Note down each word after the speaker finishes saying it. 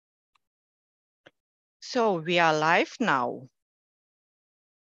So we are live now.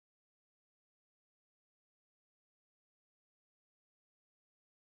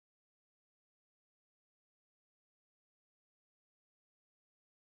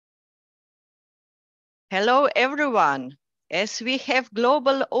 Hello, everyone. As we have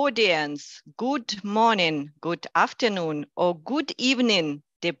global audience, good morning, good afternoon, or good evening,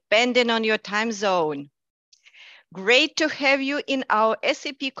 depending on your time zone. Great to have you in our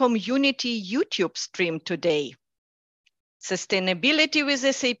SAP community YouTube stream today. Sustainability with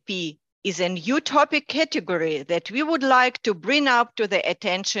SAP is a new topic category that we would like to bring up to the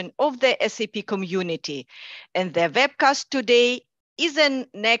attention of the SAP community. And the webcast today is the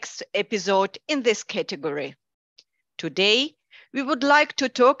next episode in this category. Today, we would like to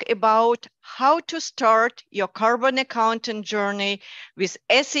talk about how to start your carbon accounting journey with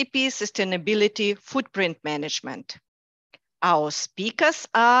SAP Sustainability Footprint Management. Our speakers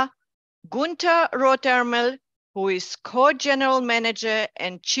are Gunther Rothermel, who is Co-General Manager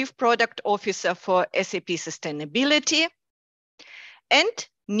and Chief Product Officer for SAP Sustainability, and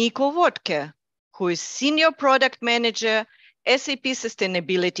Nico Wodke, who is Senior Product Manager, SAP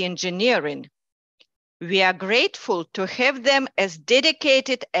Sustainability Engineering. We are grateful to have them as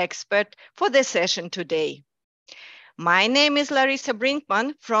dedicated experts for the session today. My name is Larissa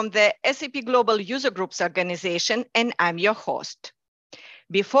Brinkmann from the SAP Global User Groups organization, and I'm your host.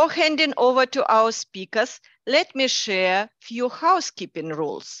 Before handing over to our speakers, let me share a few housekeeping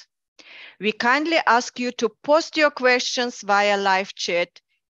rules. We kindly ask you to post your questions via live chat,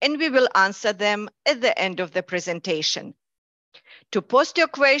 and we will answer them at the end of the presentation. To post your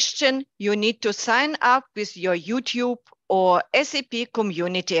question, you need to sign up with your YouTube or SAP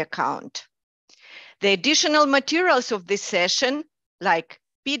community account. The additional materials of this session, like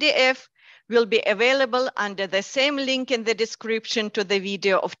PDF, will be available under the same link in the description to the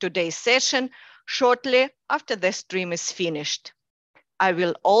video of today's session shortly after the stream is finished. I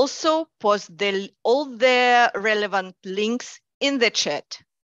will also post all the relevant links in the chat.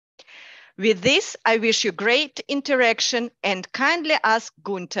 With this, I wish you great interaction and kindly ask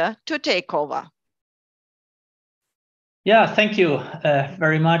Gunther to take over. Yeah, thank you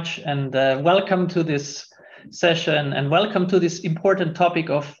very much, and welcome to this session, and welcome to this important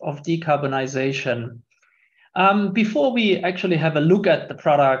topic of decarbonization. Before we actually have a look at the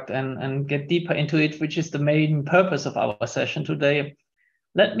product and get deeper into it, which is the main purpose of our session today,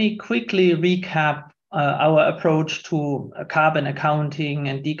 let me quickly recap our approach to carbon accounting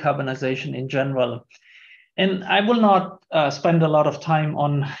and decarbonization in general. And I will not spend a lot of time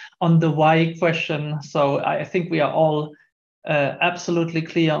on the why question. So I think we are all absolutely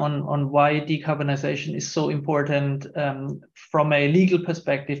clear on why decarbonization is so important from a legal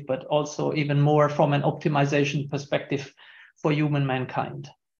perspective, but also even more from an optimization perspective for human mankind.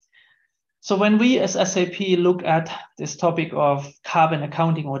 So when we as SAP look at this topic of carbon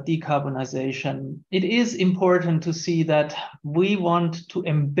accounting or decarbonization, it is important to see that we want to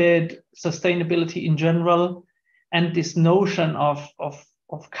embed sustainability in general and this notion of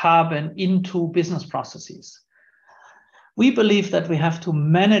carbon into business processes. We believe that we have to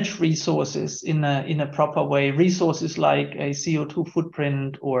manage resources in a proper way, resources like a CO2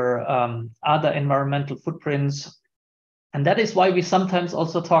 footprint or other environmental footprints. And that is why we sometimes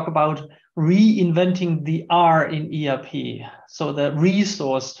also talk about reinventing the R in ERP. So the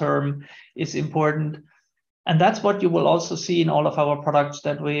resource term is important. And that's what you will also see in all of our products,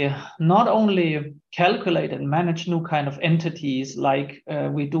 that we not only calculate and manage new kind of entities like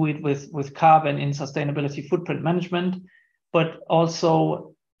we do it with carbon in sustainability footprint management, but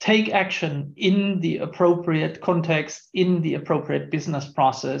also take action in the appropriate context, in the appropriate business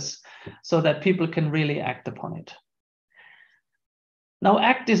process, so that people can really act upon it. Now,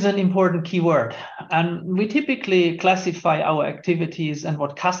 act is an important keyword, and we typically classify our activities and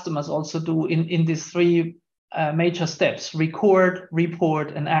what customers also do in these three major steps: record,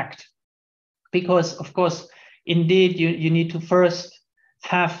 report, and act. Because, of course, indeed, you need to first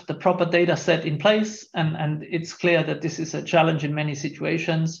have the proper data set in place, and it's clear that this is a challenge in many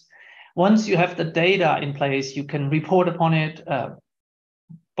situations. Once you have the data in place, you can report upon it,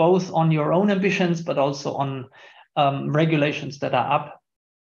 both on your own ambitions, but also on regulations that are up.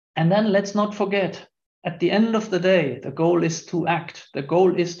 And then let's not forget, at the end of the day, the goal is to act. The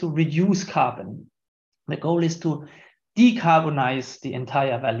goal is to reduce carbon. The goal is to decarbonize the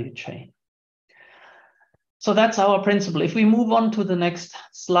entire value chain. So that's our principle. If we move on to the next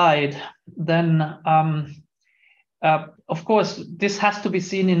slide, then of course, this has to be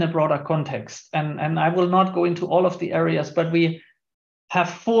seen in a broader context. And I will not go into all of the areas, but we have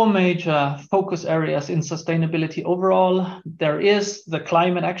 4 major focus areas in sustainability overall. There is the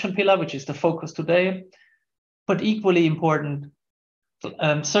climate action pillar, which is the focus today, but equally important,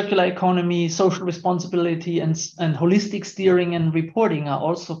 circular economy, social responsibility, and holistic steering and reporting are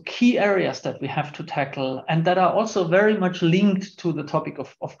also key areas that we have to tackle, and that are also very much linked to the topic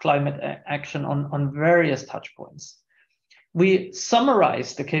of climate action on various touch points. We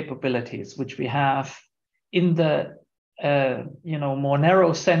summarize the capabilities which we have in the more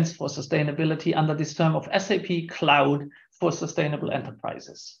narrow sense for sustainability under this term of SAP Cloud for Sustainable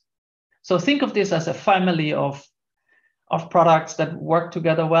Enterprises. So think of this as a family of products that work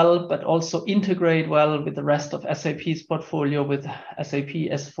together well, but also integrate well with the rest of SAP's portfolio, with SAP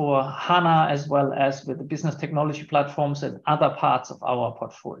S/4HANA, as well as with the business technology platforms and other parts of our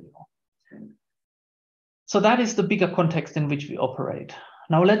portfolio. So that is the bigger context in which we operate.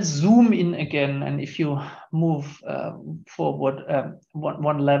 Now let's zoom in again, and if you move forward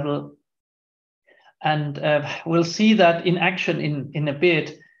one level, and we'll see that in action in a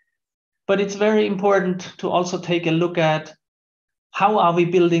bit. But it's very important to also take a look at how are we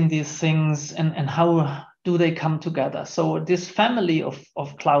building these things, and how do they come together. So this family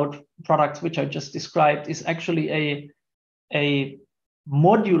of cloud products, which I just described, is actually a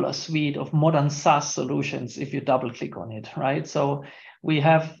modular suite of modern SaaS solutions, if you double click on it, right? So we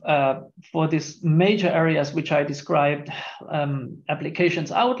have, for these major areas which I described,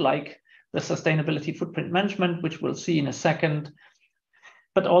 applications out like the Sustainability Footprint Management, which we'll see in a second,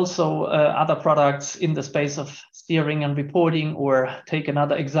 but also other products in the space of steering and reporting, or take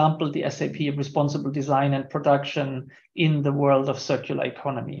another example, the SAP Responsible Design and Production in the world of circular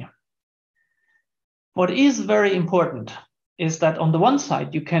economy. What is very important is that on the one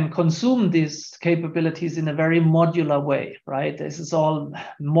side, you can consume these capabilities in a very modular way, right? This is all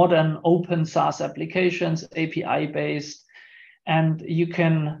modern open SaaS applications, API-based, and you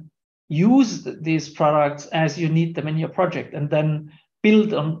can use these products as you need them in your project, and then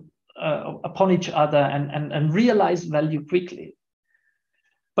build upon each other and realize value quickly.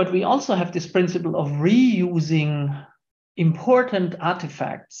 But we also have this principle of reusing important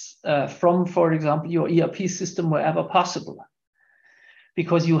artifacts from, for example, your ERP system wherever possible,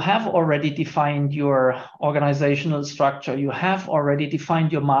 because you have already defined your organizational structure, you have already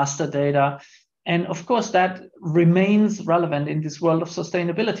defined your master data, and of course that remains relevant in this world of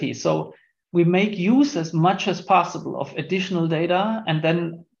sustainability. So we make use as much as possible of additional data, and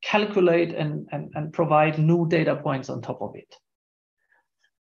then calculate and provide new data points on top of it.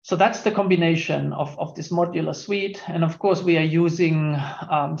 So that's the combination of this modular suite. And of course, we are using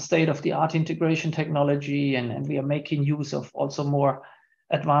state-of-the-art integration technology, and we are making use of also more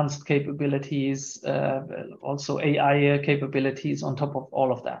advanced capabilities, also AI capabilities on top of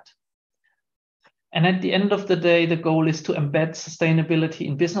all of that. And at the end of the day, the goal is to embed sustainability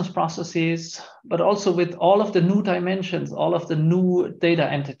in business processes, but also with all of the new dimensions, all of the new data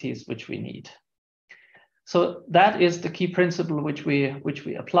entities which we need. So that is the key principle which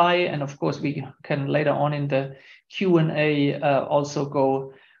we apply. And of course, we can later on in the Q&A also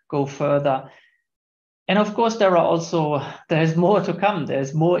go further. And of course, there's more to come.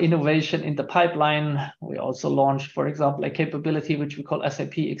 There's more innovation in the pipeline. We also launched, for example, a capability which we call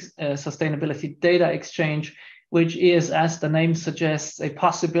SAP Sustainability Data Exchange, which is, as the name suggests, a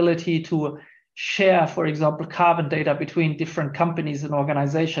possibility to share, for example, carbon data between different companies and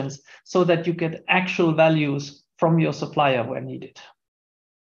organizations, so that you get actual values from your supplier where needed.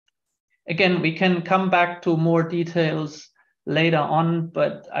 Again, we can come back to more details later on,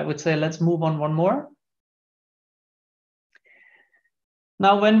 but I would say let's move on one more.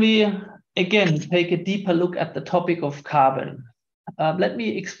 Now, when we, again, take a deeper look at the topic of carbon, let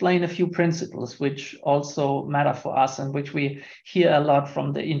me explain a few principles which also matter for us and which we hear a lot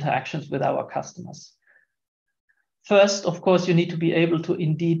from the interactions with our customers. First, of course, you need to be able to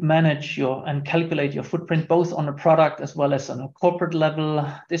indeed manage and calculate your footprint, both on a product as well as on a corporate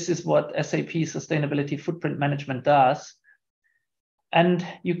level. This is what SAP Sustainability Footprint Management does. And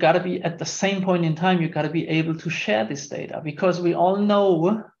you got to be, at the same point in time, you got to be able to share this data, because we all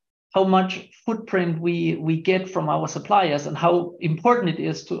know how much footprint we get from our suppliers, and how important it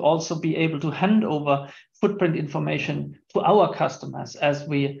is to also be able to hand over footprint information to our customers as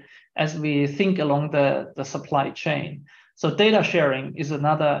we think along the supply chain. So data sharing is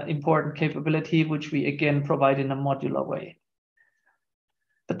another important capability, which we again provide in a modular way.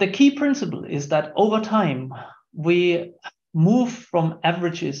 But the key principle is that over time, we move from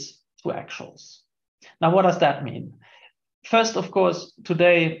averages to actuals. Now, what does that mean? First, of course,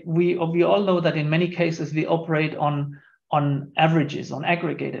 today, we all know that in many cases, we operate on averages, on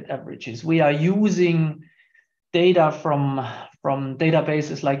aggregated averages. We are using data from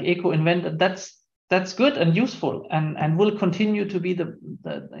databases like EcoInvent. That's good and useful, and will continue to be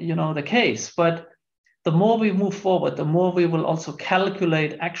the case. But the more we move forward, the more we will also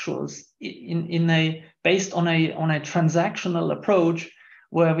calculate actuals based on a transactional approach,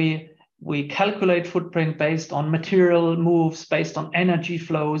 where we calculate footprint based on material moves, based on energy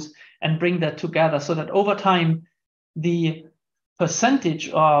flows, and bring that together, so that over time the percentage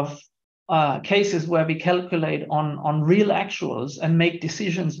of cases where we calculate on real actuals and make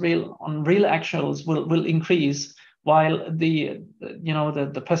decisions on real actuals will increase, while the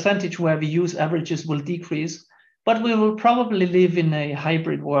percentage where we use averages will decrease. But we will probably live in a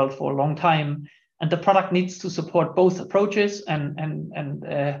hybrid world for a long time, and the product needs to support both approaches and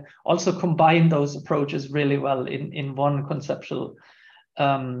also combine those approaches really well in one conceptual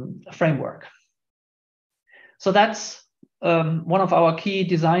framework. So that's one of our key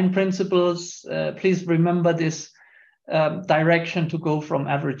design principles. Please remember this direction to go from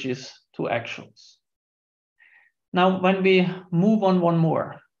averages to actuals. Now, when we move on one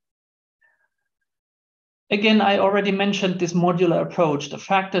more, again, I already mentioned this modular approach, the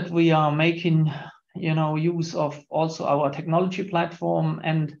fact that we are making use of also our technology platform,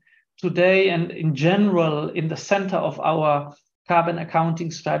 and today and in general, in the center of our carbon accounting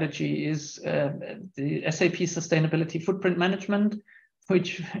strategy is the SAP Sustainability Footprint Management,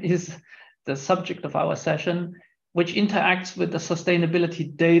 which is the subject of our session, which interacts with the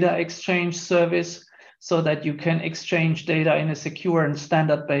Sustainability Data Exchange Service, so that you can exchange data in a secure and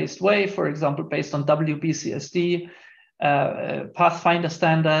standard-based way, for example, based on WBCSD, Pathfinder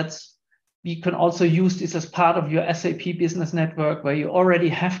standards. You can also use this as part of your SAP business network, where you already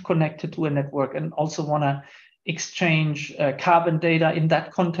have connected to a network and also want to exchange carbon data in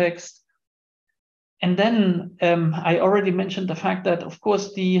that context. And then I already mentioned the fact that, of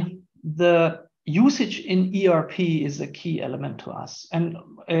course, the usage in ERP is a key element to us. And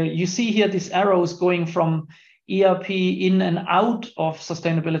you see here these arrows going from ERP in and out of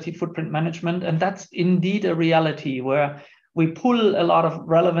Sustainability Footprint Management. And that's indeed a reality, where we pull a lot of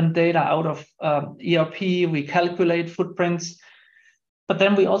relevant data out of ERP, we calculate footprints, but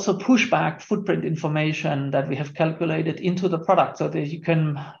then we also push back footprint information that we have calculated into the product, so that you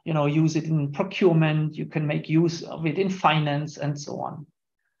can use it in procurement, you can make use of it in finance, and so on.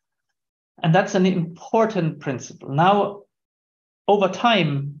 And that's an important principle. Now, over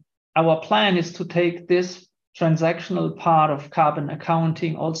time, our plan is to take this transactional part of carbon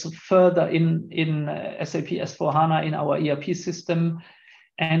accounting also further in SAP S/4HANA in our ERP system.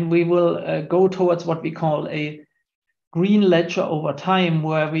 And we will go towards what we call a green ledger over time,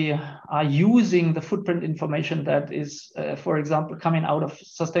 where we are using the footprint information that is, for example, coming out of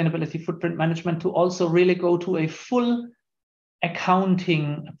Sustainability Footprint Management to also really go to a full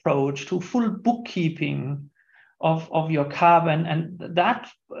accounting approach, to full bookkeeping of your carbon. And that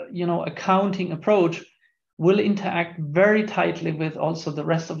accounting approach will interact very tightly with also the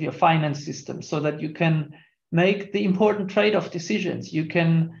rest of your finance system, so that you can make the important trade-off decisions. You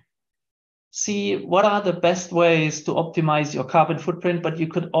can see what are the best ways to optimize your carbon footprint, but you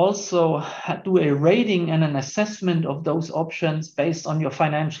could also do a rating and an assessment of those options based on your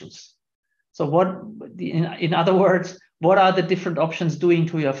financials. So in other words, what are the different options doing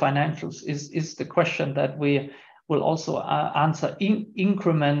to your financials is the question that we will also answer in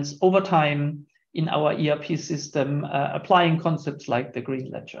increments over time in our ERP system, applying concepts like the green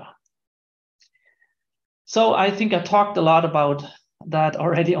ledger. So I think I talked a lot about that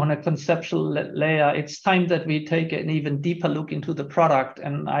already on a conceptual layer. It's time that we take an even deeper look into the product.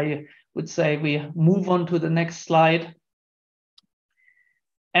 And I would say we move on to the next slide.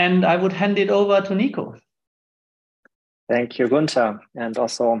 And I would hand it over to Nico. Thank you, Gunther. And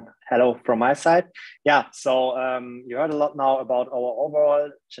also hello from my side. Yeah, so you heard a lot now about our overall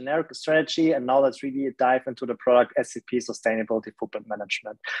generic strategy, and now let's really dive into the product SAP Sustainability Footprint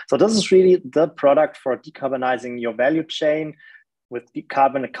Management. So this is really the product for decarbonizing your value chain with the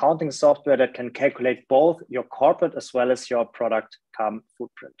carbon accounting software that can calculate both your corporate as well as your product carbon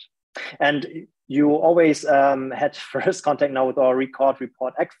footprint. And you always had first contact now with our Record,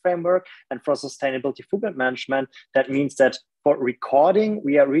 Report, Act framework. And for Sustainability Footprint Management, that means that for recording,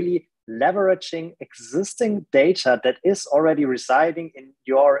 we are really leveraging existing data that is already residing in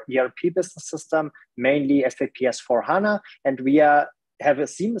your ERP business system, mainly SAP S/4HANA. And we have a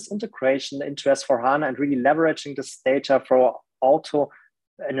seamless integration into S/4HANA and really leveraging this data for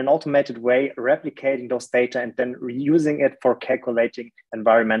in an automated way, replicating those data and then reusing it for calculating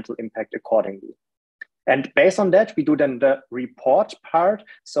environmental impact accordingly. And based on that, we do then the report part.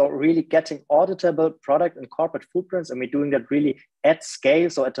 So really getting auditable product and corporate footprints, and we're doing that really at scale.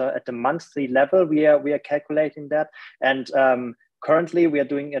 So at a monthly level, we are calculating that. And currently, we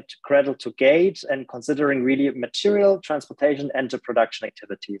are doing it cradle to gate and considering really material, transportation, and the production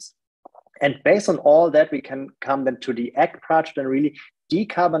activities. And based on all that, we can come then to the ACT part and really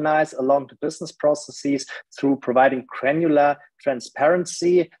decarbonize along the business processes through providing granular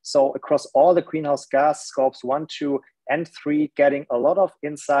transparency. So across all the greenhouse gas scopes 1, 2, and 3, getting a lot of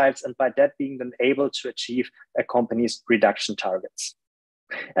insights, and by that being then able to achieve a company's reduction targets.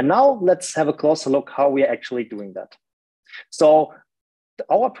 And now let's have a closer look how we are actually doing that. So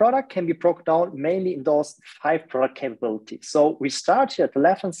our product can be broken down mainly in those 5 product capabilities. So we start here at the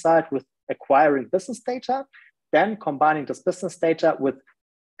left-hand side with acquiring business data, then combining this business data with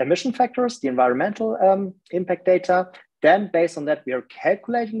emission factors, the environmental impact data. Then based on that, we are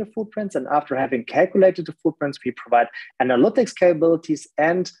calculating the footprints. And after having calculated the footprints, we provide analytics capabilities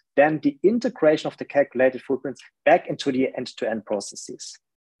and then the integration of the calculated footprints back into the end-to-end processes.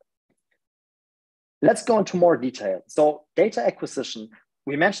 Let's go into more detail. So data acquisition.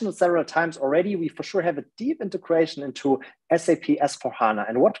 We mentioned it several times already. We for sure have a deep integration into SAP S/4HANA.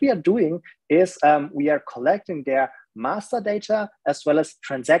 And what we are doing is we are collecting their master data as well as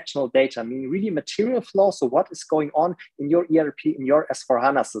transactional data, meaning really material flow. So what is going on in your ERP, in your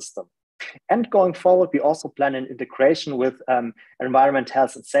S/4HANA system? And going forward, we also plan an integration with environment,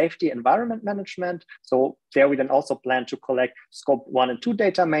 health and safety, environment management. So there we then also plan to collect scope 1 and 2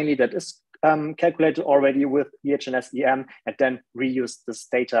 data mainly that is calculated already with EH&S EM, and then reuse this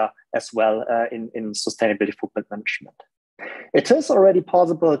data as well in sustainability footprint management. It is already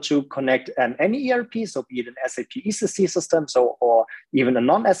possible to connect any ERP, so be it an SAP ECC system, or even a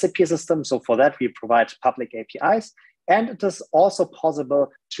non-SAP system. So for that, we provide public APIs. And it is also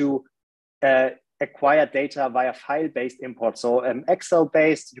possible to acquire data via file-based import. So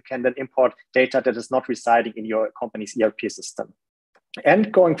Excel-based, you can then import data that is not residing in your company's ERP system.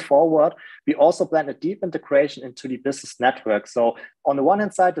 And going forward, we also plan a deep integration into the business network. So on the one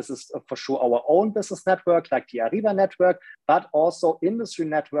hand side, this is for sure our own business network, like the Ariba network, but also industry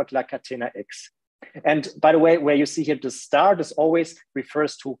network like Catena-X. And by the way, where you see here the star, this always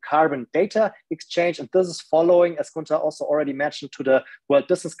refers to carbon data exchange. And this is following, as Gunther also already mentioned, to the World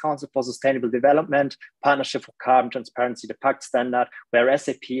Business Council for Sustainable Development, Partnership for Carbon Transparency, the PACT standard, where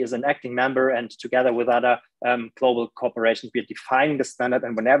SAP is an acting member, and together with other global corporations, we are defining the standard.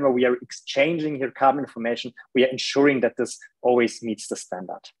 And whenever we are exchanging here carbon information, we are ensuring that this always meets the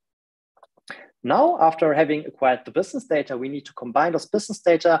standard. Now, after having acquired the business data, we need to combine those business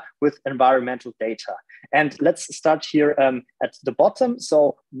data with environmental data. And let's start here at the bottom.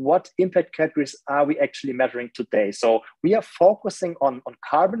 So what impact categories are we actually measuring today? So we are focusing on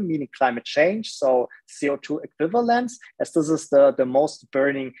carbon, meaning climate change, so CO2 equivalents, as this is the most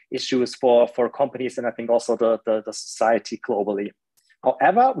burning issues for companies and I think also the society globally.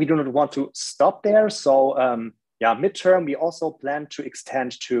 However, we do not want to stop there. So midterm, we also plan to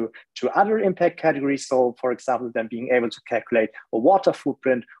extend to other impact categories. So, for example, then being able to calculate a water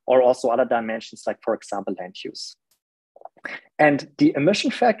footprint or also other dimensions like, for example, land use. And the emission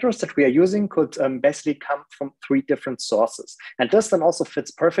factors that we are using could basically come from 3 different sources. And this then also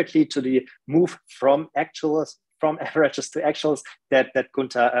fits perfectly to the move from averages to actuals that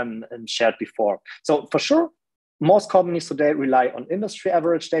Gunther shared before. So for sure, most companies today rely on industry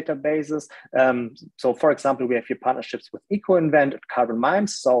average databases. So for example, we have here partnerships with EcoInvent and Carbon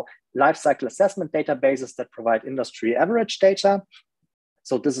Mimes, so life cycle assessment databases that provide industry average data.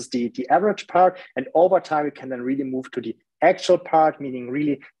 So this is the average part. And over time, we can then really move to the actual part, meaning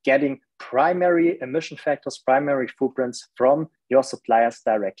really getting primary emission factors, primary footprints from your suppliers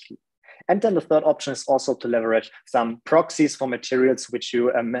directly. And then the third option is also to leverage some proxies for materials, which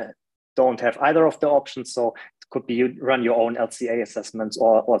you don't have either of the options. So could be you run your own LCA assessments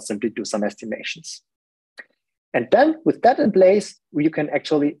or simply do some estimations. And then with that in place, you can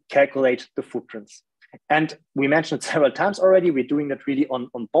actually calculate the footprints. And we mentioned several times already, we're doing that really on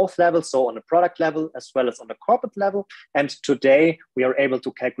both levels, so on the product level as well as on the corporate level. And today we are able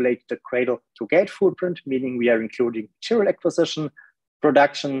to calculate the cradle to gate footprint, meaning we are including material acquisition,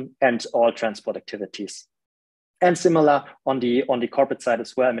 production, and all transport activities. And similar on the corporate side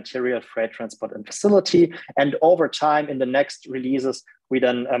as well, material, freight, transport, and facility. And over time, in the next releases, we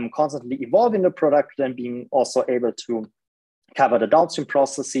then constantly evolving the product, then being also able to cover the downstream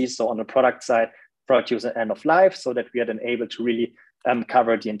processes. So on the product side, product user end of life, so that we are then able to really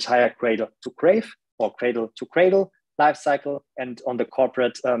cover the entire cradle to grave or cradle to cradle life cycle. And on the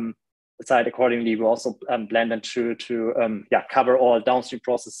corporate side, accordingly, we also plan them to cover all downstream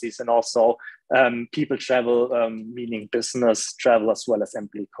processes and also people travel, meaning business travel as well as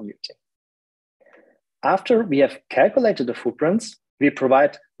employee commuting. After we have calculated the footprints, we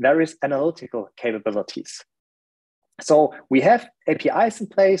provide various analytical capabilities. So we have APIs in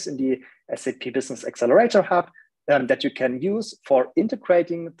place in the SAP Business Accelerator Hub that you can use for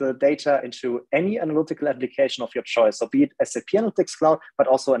integrating the data into any analytical application of your choice. So be it SAP Analytics Cloud, but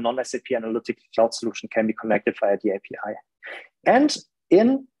also a non-SAP Analytics Cloud solution can be connected via the API. And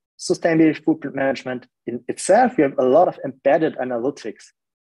in Sustainability Footprint Management in itself, we have a lot of embedded analytics.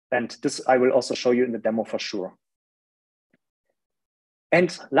 And this I will also show you in the demo for sure.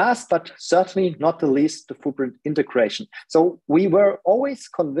 And last, but certainly not the least, the footprint integration. So we were always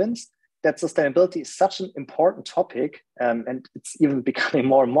convinced that sustainability is such an important topic, and it's even becoming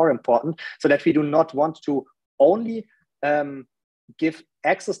more and more important, so that we do not want to only give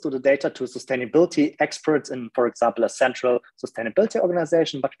access to the data to sustainability experts in, for example, a central sustainability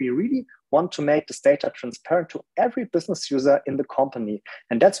organization, but we really want to make this data transparent to every business user in the company.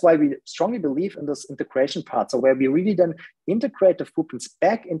 And that's why we strongly believe in this integration part. So where we really then integrate the footprints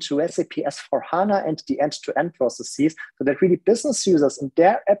back into SAP S/4HANA and the end-to-end processes, so that really business users in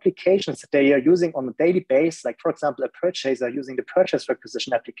their applications that they are using on a daily basis, like for example, a purchaser using the purchase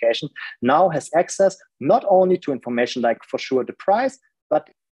requisition application, now has access not only to information like for sure the price, but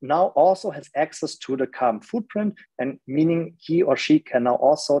now also has access to the carbon footprint, and meaning he or she can now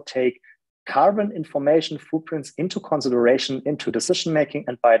also take carbon information footprints into consideration, into decision-making,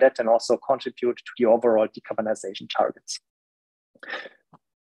 and by that then also contribute to the overall decarbonization targets.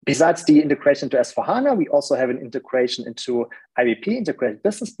 Besides the integration to S/4HANA, we also have an integration into IBP, Integrated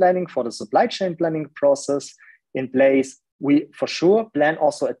Business Planning, for the supply chain planning process in place. We for sure plan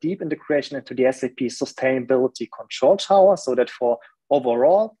also a deep integration into the SAP Sustainability Control Tower, so that for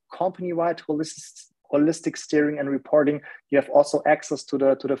overall company-wide holistic steering and reporting, you have also access to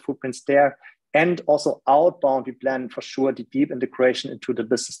the footprints there. And also outbound, we plan for sure the deep integration into the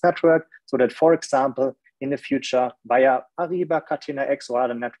business network, so that, for example, in the future, via Ariba, Catena X, or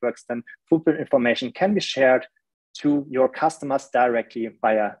other networks, then footprint information can be shared to your customers directly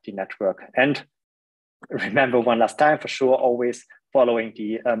via the network. And remember one last time, for sure, always following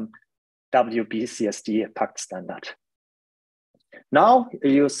the WBCSD Pact standard. Now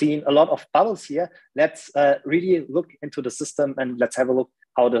you've seen a lot of bubbles here. Let's really look into the system and let's have a look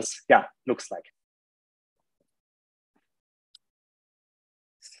how this looks like.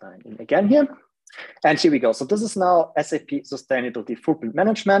 Sign in again here. And here we go. So this is now SAP Sustainability Footprint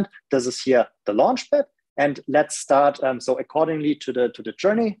Management. This is here the launchpad. And let's start. So accordingly to the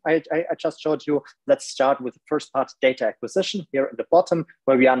journey I just showed you, let's start with the first part, data acquisition, here at the bottom,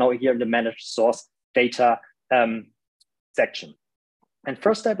 where we are now here in the managed source data section. And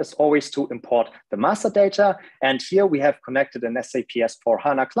first step is always to import the master data. And here we have connected an SAP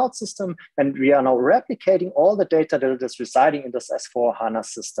S/4HANA cloud system, and we are now replicating all the data that is residing in this S/4HANA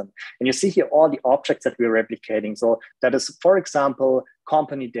system. And you see here all the objects that we're replicating. So that is, for example,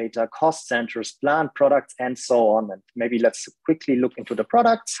 company data, cost centers, plant products, and so on. And maybe let's quickly look into the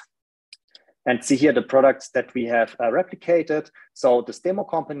products and see here the products that we have replicated. So this demo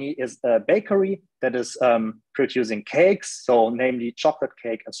company is a bakery that is producing cakes, so namely chocolate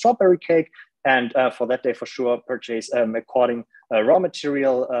cake and strawberry cake. And for that, they for sure purchase according raw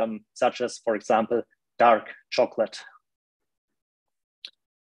material, such as, for example, dark chocolate.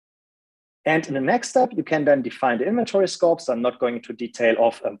 And in the next step, you can then define the inventory scopes. I'm not going into detail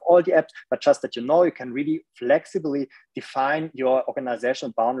of all the apps, but just that you know, you can really flexibly define your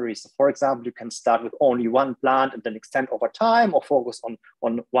organizational boundaries. So for example, you can start with only one plant and then extend over time, or focus on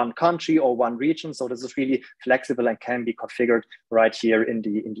one country or one region. So this is really flexible and can be configured right here in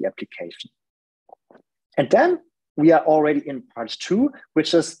the application. And then we are already in part 2,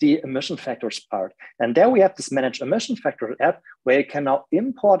 which is the emission factors part. And there we have this manage emission factor app, where you can now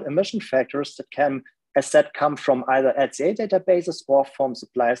import emission factors that can, as said, come from either LCA databases or from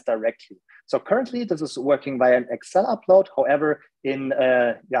suppliers directly. So currently this is working via an Excel upload. However, in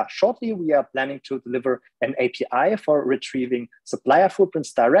shortly we are planning to deliver an API for retrieving supplier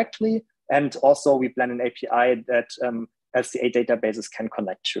footprints directly. And also we plan an API that LCA databases can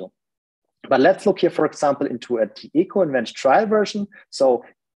connect to. But let's look here, for example, into the EcoInvent trial version. So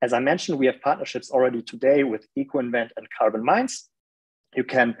as I mentioned, we have partnerships already today with EcoInvent and Carbon Mines. You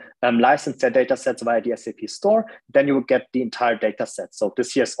can license their data sets via the SAP store. Then you will get the entire data set. So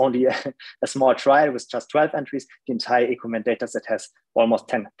this here is only a small trial with just 12 entries. The entire EcoInvent data set has almost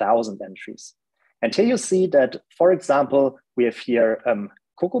 10,000 entries. And here you see that, for example, we have here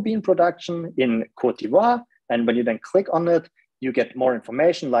cocoa bean production in Côte d'Ivoire. And when you then click on it, you get more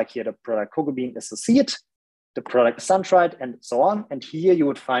information, like here the product cocoa bean is a seed, the product is sun-dried, and so on. And here you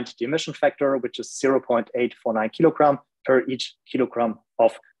would find the emission factor, which is 0.849 kilogram per each kilogram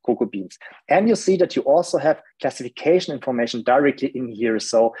of cocoa beans. And you see that you also have classification information directly in here.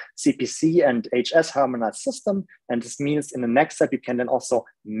 So CPC and HS harmonized system. And this means in the next step, you can then also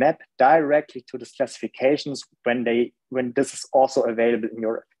map directly to these classifications when this is also available in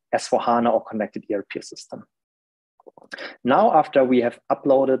your S/4HANA or connected ERP system. Now, after we have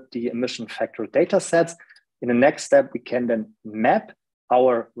uploaded the emission factor data sets, in the next step, we can then map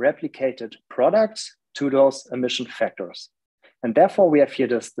our replicated products to those emission factors. And therefore, we have here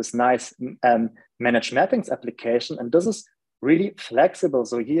this nice managed mappings application. And this is really flexible.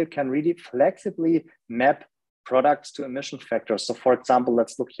 So here you can really flexibly map products to emission factors. So for example,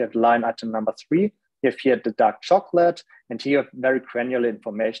 let's look here at line item number 3. You have here the dark chocolate, and here you have very granular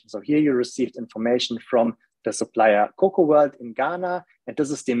information. So here you received information from the supplier Cocoa World in Ghana, and this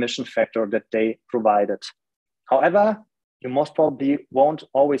is the emission factor that they provided. However, you most probably won't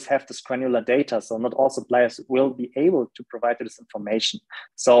always have this granular data. So not all suppliers will be able to provide this information.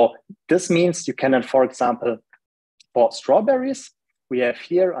 So this means you can then, for example, for strawberries, we have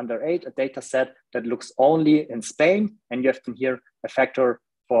here under 8 a data set that looks only in Spain, and you have in here a factor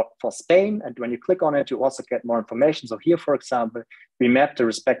for Spain. And when you click on it, you also get more information. So here, for example, we map the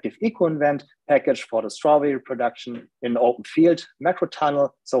respective eco-invent package for the strawberry production in the open field macro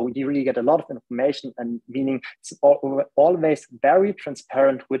tunnel. So you really get a lot of information, and meaning it's always very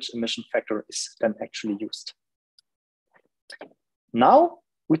transparent which emission factor is then actually used. Now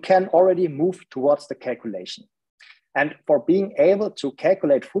we can already move towards the calculation. And for being able to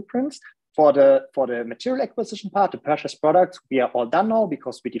calculate footprints, for the material acquisition part, the purchase products, we are all done now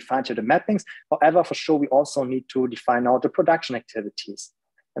because we defined here the mappings. However, for sure, we also need to define now the production activities.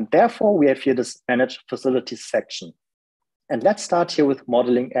 And therefore, we have here this managed facilities section. And let's start here with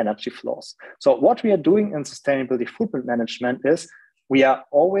modeling energy flows. So what we are doing in sustainability footprint management is we are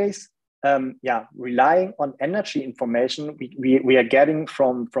always relying on energy information we are getting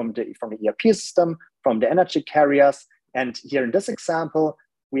from the ERP system, from the energy carriers. And here in this example,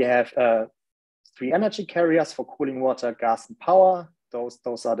 we have 3 energy carriers for cooling water, gas, and power.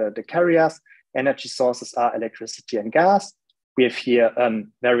 Those are the carriers. Energy sources are electricity and gas. We have here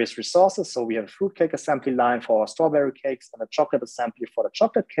various resources. So we have a fruitcake assembly line for our strawberry cakes and a chocolate assembly for the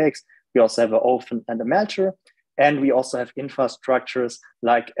chocolate cakes. We also have an oven and a melter. And we also have infrastructures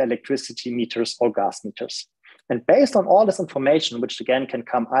like electricity meters or gas meters. And based on all this information, which again can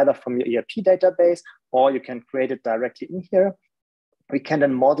come either from your ERP database or you can create it directly in here, we can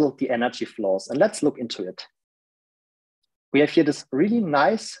then model the energy flows. And let's look into it. We have here this really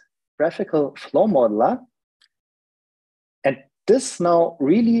nice graphical flow modeler. And this now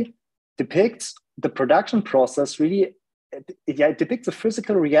really depicts the production process, really it depicts the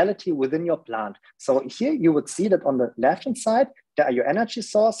physical reality within your plant. So here you would see that on the left-hand side, there are your energy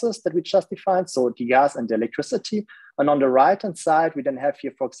sources that we just defined, so the gas and the electricity. And on the right-hand side, we then have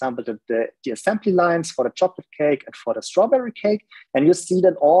here, for example, the assembly lines for the chocolate cake and for the strawberry cake. And you see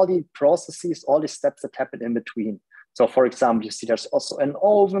that all the processes, all the steps that happen in between. So for example, you see there's also an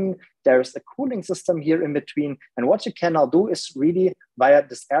oven, there's a cooling system here in between. And what you can now do is really via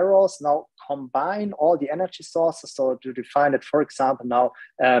these arrows now combine all the energy sources. So to define that, for example, now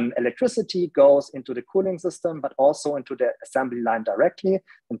electricity goes into the cooling system, but also into the assembly line directly.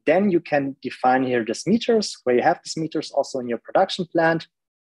 And then you can define here these meters, where you have these meters also in your production plant.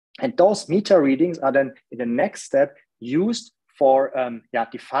 And those meter readings are then in the next step used for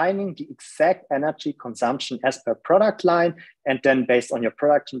defining the exact energy consumption as per product line. And then based on your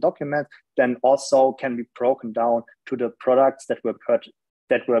production document, then also can be broken down to the products that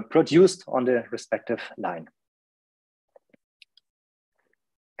were produced on the respective line.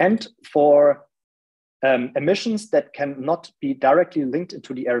 And for emissions that cannot be directly linked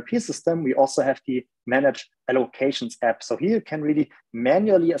into the ERP system, we also have the Manage Allocations app. So here you can really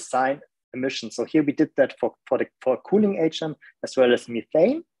manually assign emissions. So here we did that for cooling agent as well as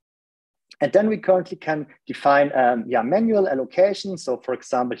methane. And then we currently can define manual allocation. So for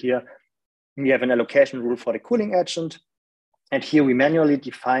example, here we have an allocation rule for the cooling agent. And here we manually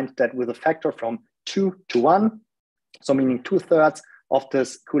defined that with a factor from 2 to 1. So meaning 2/3 of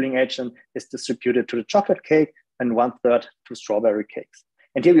this cooling agent is distributed to the chocolate cake and 1/3 to strawberry cakes.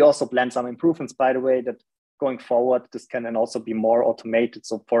 And here we also plan some improvements, by the way, that going forward, this can then also be more automated.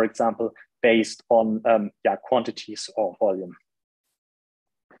 So for example, based on quantities or volume.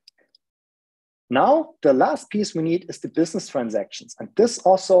 Now, the last piece we need is the business transactions. And this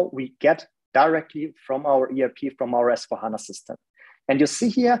also we get directly from our ERP, from our S/4HANA system. And you see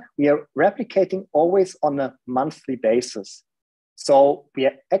here, we are replicating always on a monthly basis. So we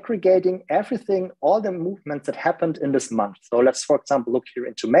are aggregating everything, all the movements that happened in this month. So let's, for example, look here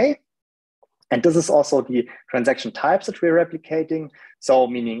into May. And this is also the transaction types that we're replicating. So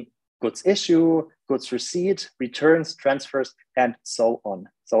meaning goods issue, goods receipt, returns, transfers, and so on.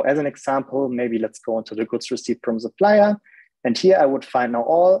 So as an example, maybe let's go into the goods receipt from supplier. And here I would find now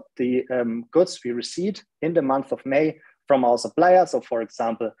all the goods we received in the month of May from our supplier. So for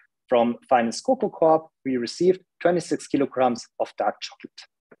example, from Finance Cocoa Corp, we received 26 kilograms of dark chocolate.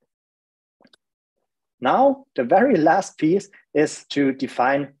 Now, the very last piece is to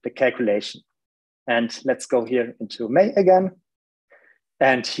define the calculation. And let's go here into May again.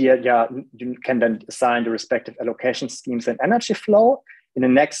 And here, you can then assign the respective allocation schemes and energy flow. In the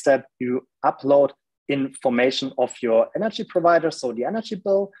next step, you upload information of your energy provider, so the energy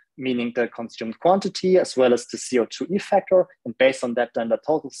bill, meaning the consumed quantity, as well as the CO2e factor. And based on that, then the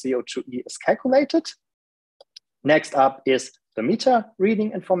total CO2e is calculated. Next up is the meter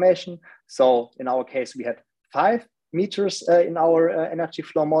reading information. So in our case, we had 5 meters in our energy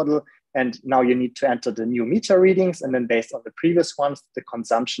flow model. And now you need to enter the new meter readings. And then based on the previous ones, the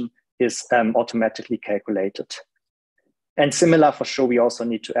consumption is automatically calculated. And similar for sure, we also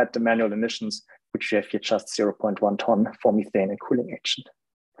need to add the manual emissions, which we have here just 0.1 ton for methane and cooling agent.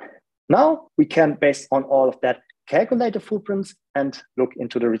 Now we can, based on all of that, calculate the footprints and look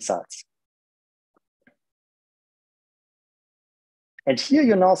into the results. And here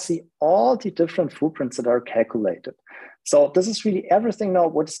you now see all the different footprints that are calculated. So this is really everything now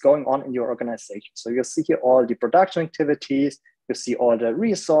what is going on in your organization. So you see here all the production activities, you see all the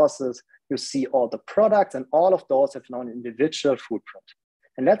resources, you see all the products, and all of those have now an individual footprint.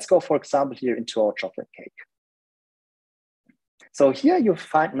 And let's go, for example, here into our chocolate cake. So here you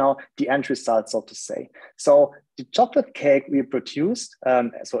find now the end result, so to say. So the chocolate cake we produced,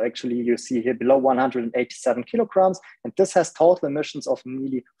 so actually you see here below 187 kilograms, and this has total emissions of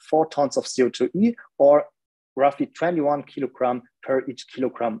nearly 4 tons of CO2e, or roughly 21 kilogram per each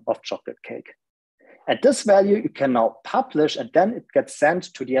kilogram of chocolate cake. At this value, you can now publish, and then it gets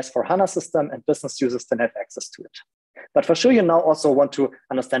sent to the S4HANA system, and business users then have access to it. But for sure, you now also want to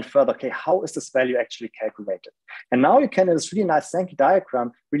understand further, okay, how is this value actually calculated? And now you can, in this really nice Sankey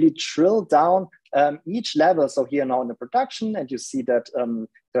diagram, really drill down each level. So here now in the production, and you see that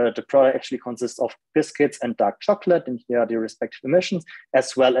the product actually consists of biscuits and dark chocolate, and here are the respective emissions,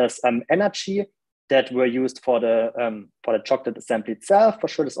 as well as energy that were used for the chocolate assembly itself. For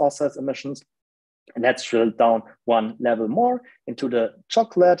sure, this also has emissions. And let's drill down one level more into the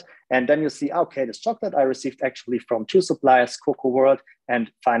chocolate. And then you see, okay, this chocolate I received actually from 2 suppliers, Cocoa World and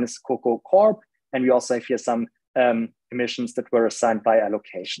Finance Cocoa Corp. And we also have here some emissions that were assigned by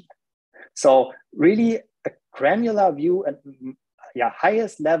allocation. So really a granular view and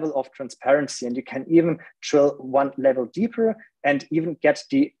highest level of transparency. And you can even drill one level deeper and even get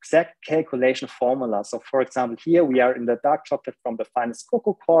the exact calculation formula. So for example, here we are in the dark chocolate from the Finance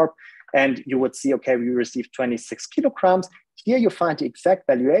Cocoa Corp. And you would see, okay, we received 26 kilograms. Here you find the exact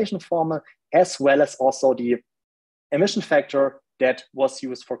valuation formula, as well as also the emission factor that was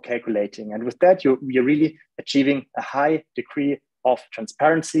used for calculating. And with that, we are really achieving a high degree of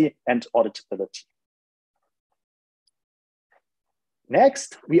transparency and auditability.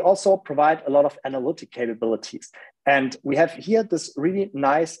 Next, we also provide a lot of analytic capabilities. And we have here this really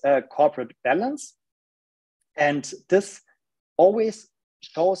nice corporate balance. And this always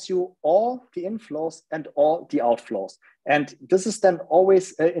shows you all the inflows and all the outflows. And this is then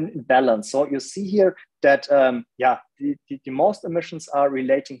always in balance. So you see here that, the most emissions are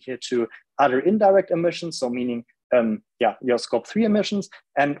relating here to other indirect emissions. So meaning, your scope 3 emissions.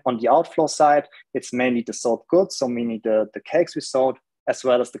 And on the outflow side, it's mainly the sold goods. So meaning the cakes we sold, as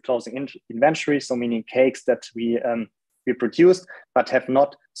well as the closing inventory. So meaning cakes that we produced, but have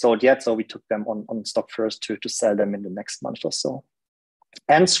not sold yet. So we took them on stock first to sell them in the next month or so.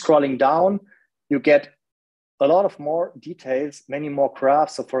 And scrolling down, you get a lot of more details, many more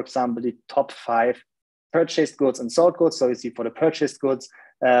graphs. So for example, the top 5 purchased goods and sold goods. So you see for the purchased goods,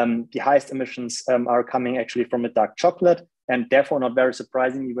 the highest emissions are coming actually from the dark chocolate, and therefore not very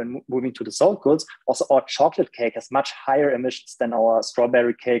surprisingly when moving to the sold goods. Also, our chocolate cake has much higher emissions than our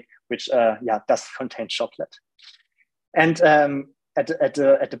strawberry cake, which does contain chocolate. And at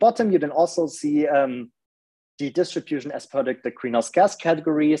the bottom, you then also see the distribution as per the greenhouse gas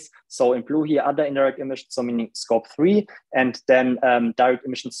categories. So in blue here, other indirect emissions, so meaning scope 3, and then direct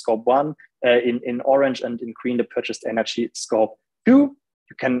emissions scope 1, in orange, and in green, the purchased energy scope 2.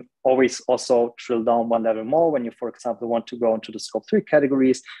 You can always also drill down one level more when you, for example, want to go into the scope 3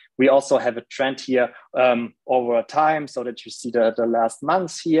 categories. We also have a trend here over time, so that you see the last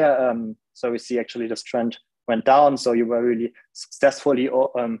months here. So we see actually this trend went down. So you were really successfully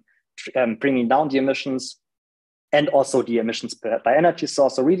bringing down the emissions and also the emissions by energy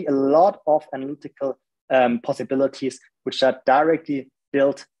source. So really a lot of analytical possibilities which are directly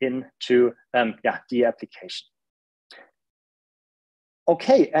built into the application.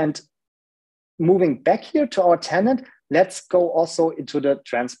 Okay, and moving back here to our tenant, let's go also into the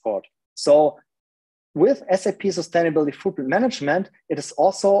transport. So with SAP Sustainability Footprint Management, it is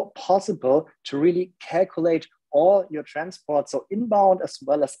also possible to really calculate all your transport, so inbound as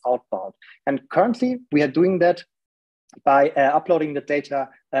well as outbound. And currently we are doing that by uploading the data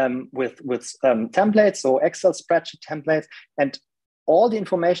with templates, so Excel spreadsheet templates, and all the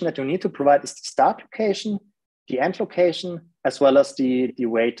information that you need to provide is the start location, the end location, as well as the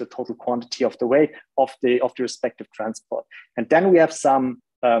weight, the total quantity of the weight of the respective transport. And then we have some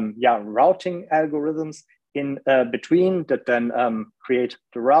routing algorithms in between that then create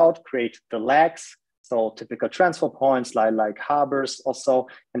the route, create the legs, so typical transfer points like harbors also,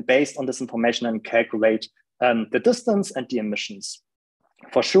 and based on this information and calculate the distance and the emissions.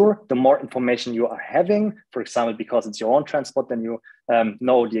 For sure, the more information you are having, for example, because it's your own transport, then you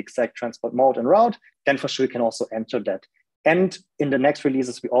know the exact transport mode and route, then for sure you can also enter that. And in the next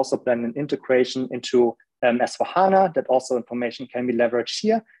releases, we also plan an integration into S/4HANA, that also information can be leveraged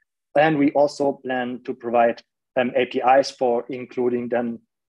here. And we also plan to provide APIs for including then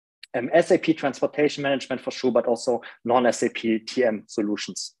SAP Transportation Management for sure, but also non-SAP TM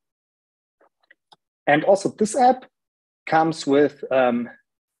solutions. And also this app comes with,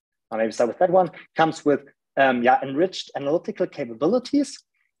 maybe start with that one, comes with enriched analytical capabilities.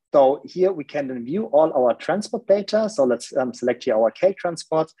 So here we can then view all our transport data. So let's select here our K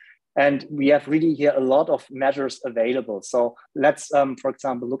transports. And we have really here a lot of measures available. So let's, for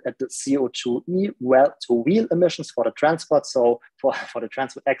example, look at the CO2e well-to-wheel emissions for the transport. So for the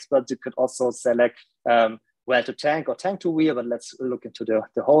transport experts, you could also select well-to-tank or tank-to-wheel, but let's look into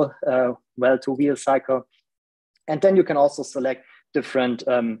the whole well-to-wheel cycle. And then you can also select different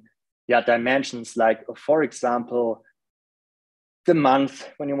dimensions, like, for example, the month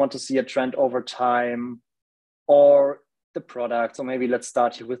when you want to see a trend over time, or the product. So maybe let's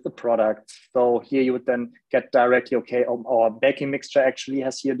start here with the product. So here you would then get directly, okay, our baking mixture actually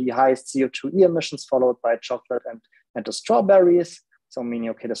has here the highest CO2e emissions, followed by chocolate and the strawberries. So meaning,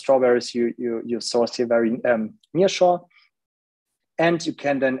 okay, the strawberries you source here very near shore. And you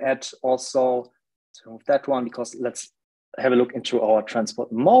can then add also to that one, because let's have a look into our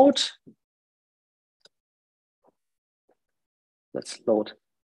transport mode. Let's load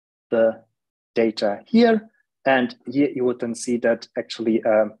the data here. And here you would then see that actually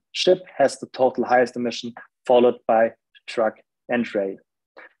ship has the total highest emission, followed by truck and rail.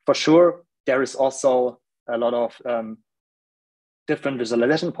 For sure, there is also a lot of different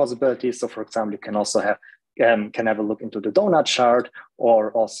visualization possibilities. So for example, you can also have a look into the donut chart,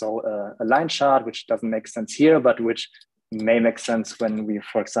 or also a line chart, which doesn't make sense here, but which may make sense when we,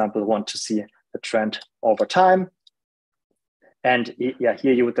 for example, want to see the trend over time. And yeah,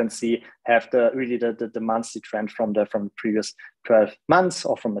 here you would then have the monthly trend from the previous 12 months,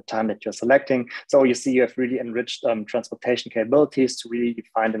 or from the time that you're selecting. So you see you have really enriched transportation capabilities to really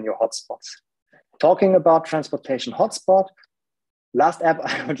define in your hotspots. Talking about transportation hotspot, last app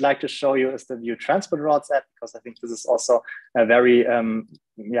I would like to show you is the View Transport Routes app, because I think this is also a very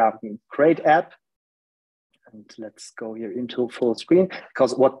great app. And let's go here into full screen,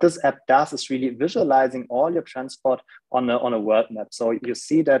 because what this app does is really visualizing all your transport on a world map. So you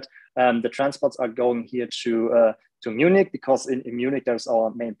see that the transports are going here to Munich, because in Munich there's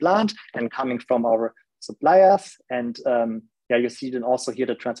our main plant, and coming from our suppliers. And you see then also here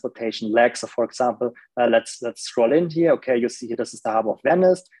the transportation legs. So for example, let's scroll in here. Okay, you see here this is the harbor of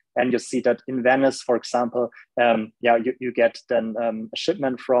Venice. And you see that in Venice, for example, you get then a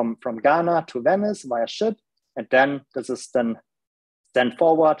shipment from Ghana to Venice via ship. And then this is then sent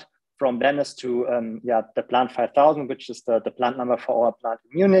forward from Venice to the plant 5000, which is the plant number for our plant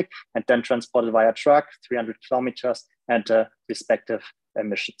in Munich, and then transported via truck 300 kilometers and respective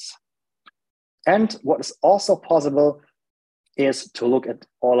emissions. And what is also possible is to look at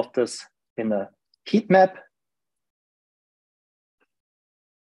all of this in a heat map.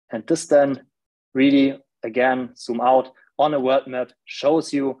 And this then really, again, zoom out on a world map,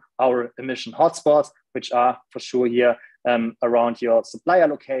 shows you our emission hotspots, which are for sure here around your supplier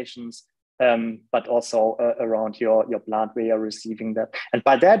locations, but also around your plant where you're receiving that. And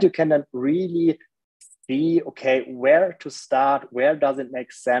by that, you can then really see, okay, where to start, where does it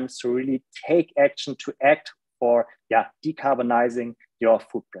make sense to really take action, to act for decarbonizing your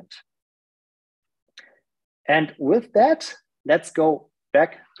footprint. And with that, let's go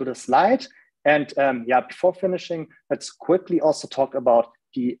back to the slide And yeah, before finishing, let's quickly also talk about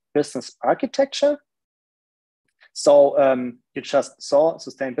the business architecture. So you just saw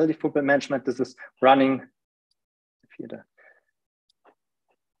Sustainability Footprint Management. This is running,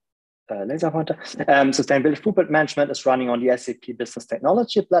 laser pointer. Sustainability Footprint Management is running on the SAP Business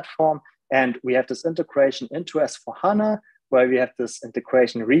Technology platform. And we have this integration into S/4HANA, where we have this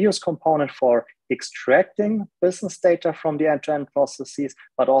integration reuse component for extracting business data from the end-to-end processes,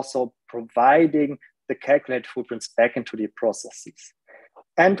 but also providing the calculated footprints back into the processes.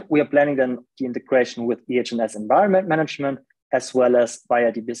 And we are planning then the integration with EH&S environment management, as well as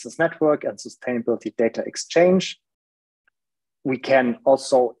via the business network and sustainability data exchange. We can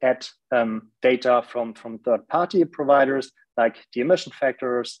also add data from third-party providers like the emission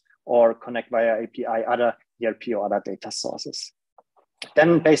factors, or connect via API other ERP or other data sources.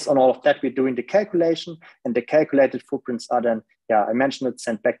 Then based on all of that, we're doing the calculation, and the calculated footprints are then, yeah, I mentioned it,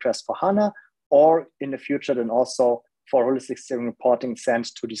 sent back to S/4HANA, or in the future then also for holistic steering reporting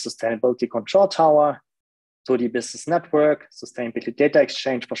sent to the Sustainability Control Tower, to the business network, sustainability data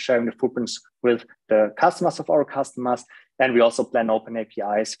exchange for sharing the footprints with the customers of our customers. And we also plan open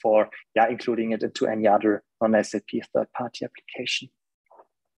APIs for, yeah, including it into any other non-SAP third-party application.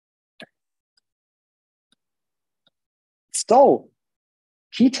 So,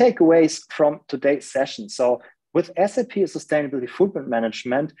 key takeaways from today's session. So with SAP Sustainability Footprint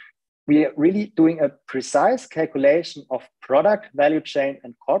Management, we are really doing a precise calculation of product, value chain,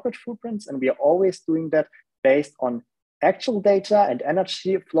 and corporate footprints. And we are always doing that based on actual data and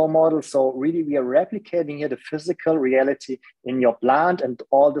energy flow models. So really, we are replicating here the physical reality in your plant, and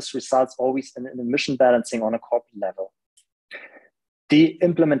all this results always in emission balancing on a corporate level. The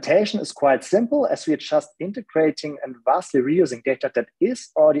implementation is quite simple, as we are just integrating and vastly reusing data that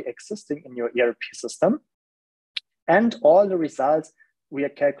is already existing in your ERP system. And all the results we are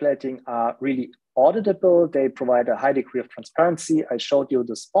calculating are really auditable. They provide a high degree of transparency. I showed you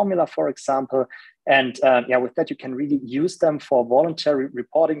this formula, for example. And yeah, with that, you can really use them for voluntary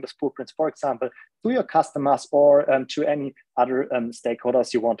reporting the footprints, for example, to your customers or to any other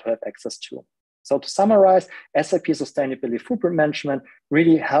stakeholders you want to have access to. So to summarize, SAP Sustainability Footprint Management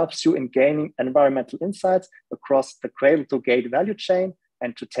really helps you in gaining environmental insights across the cradle to gate value chain,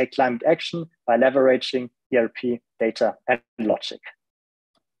 and to take climate action by leveraging ERP data and logic.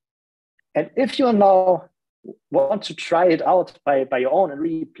 And if you now want to try it out by your own and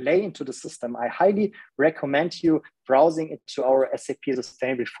really play into the system, I highly recommend you browsing into our SAP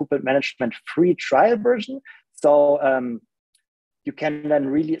Sustainability Footprint Management free trial version. So you can then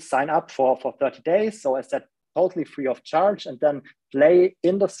really sign up for 30 days. So as that, totally free of charge, and then play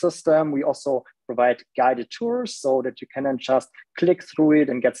in the system. We also provide guided tours so that you can then just click through it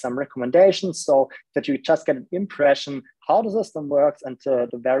and get some recommendations, so that you just get an impression how the system works and the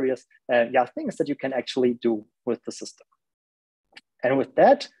various things that you can actually do with the system. And with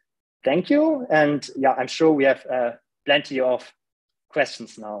that, thank you. And yeah, I'm sure we have plenty of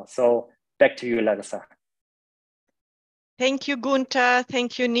questions now. So back to you, Larissa. Thank you, Gunther.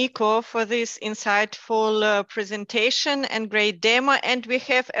 Thank you, Nico, for this insightful presentation and great demo. And we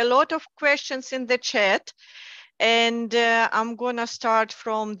have a lot of questions in the chat. And I'm going to start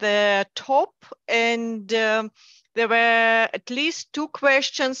from the top. And there were at least 2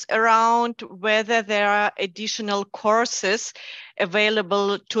 questions around whether there are additional courses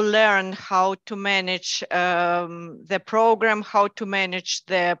available to learn how to manage the program, how to manage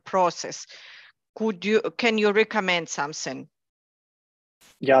the process. Can you recommend something?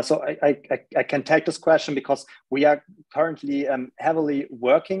 Yeah, so I can take this question because we are currently heavily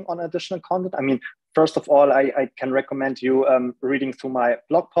working on additional content. I mean, first of all, I can recommend you reading through my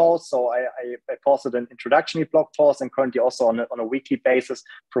blog post. So I posted an introductory blog post, and currently also on a weekly basis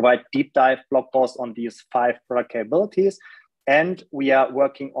provide deep dive blog posts on these 5 product capabilities. And we are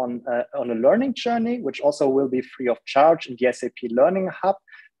working on a learning journey, which also will be free of charge in the SAP Learning Hub.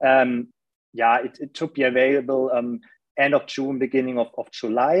 Yeah, it should be available end of June, beginning of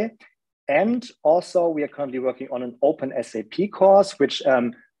July. And also we are currently working on an open SAP course, which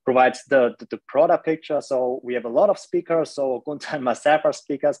provides the broader picture. So we have a lot of speakers. So Gunther and myself are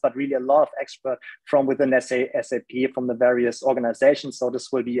speakers, but really a lot of experts from within SAP, from the various organizations. So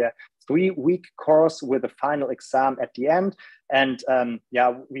this will be a 3-week course with a final exam at the end. And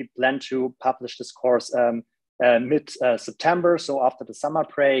yeah, we plan to publish this course mid-September, so after the summer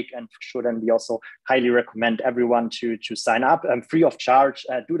break. And for sure, then we also highly recommend everyone to sign up free of charge,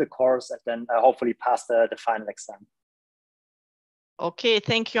 do the course, and then hopefully pass the final exam. Okay,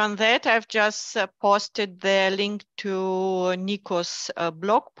 thank you on that. I've just posted the link to Nico's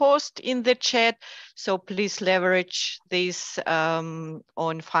blog post in the chat. So please leverage this on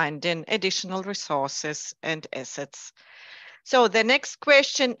finding additional resources and assets. So the next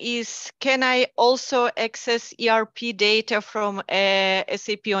question is, can I also access ERP data from a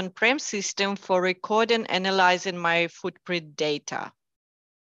SAP on-prem system for recording and analyzing my footprint data?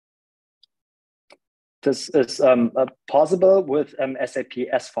 This is possible with SAP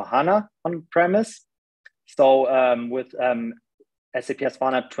S/4HANA on-premise. So with SAP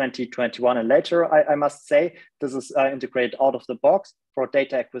S/4HANA 2021 and later, I must say, this is integrated out of the box for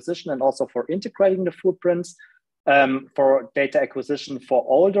data acquisition and also for integrating the footprints. For data acquisition for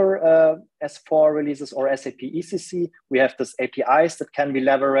older S4 releases or SAP ECC, we have these APIs that can be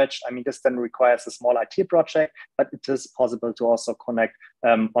leveraged. I mean, this then requires a small IT project, but it is possible to also connect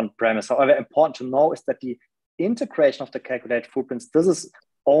on-premise. However, important to know is that the integration of the calculated footprints, this is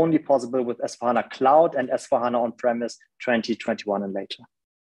only possible with S/4HANA Cloud and S/4HANA on-premise 2021 and later.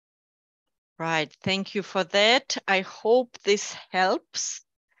 Right, thank you for that. I hope this helps.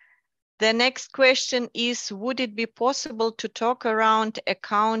 The next question is, would it be possible to talk around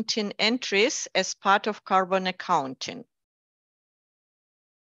accounting entries as part of carbon accounting?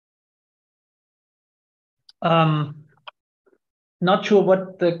 Not sure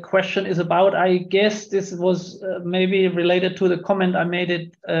what the question is about. I guess this was maybe related to the comment I made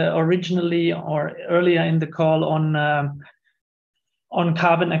it originally or earlier in the call on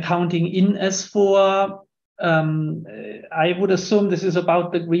carbon accounting in S4. I would assume this is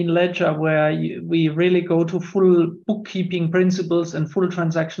about the green ledger, where we really go to full bookkeeping principles and full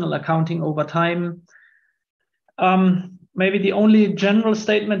transactional accounting over time. Maybe the only general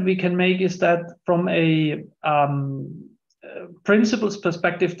statement we can make is that from a principles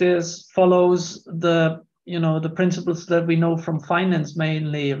perspective, this follows the principles that we know from finance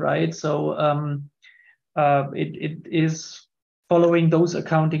mainly, right? So it is following those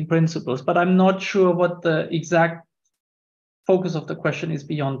accounting principles, but I'm not sure what the exact focus of the question is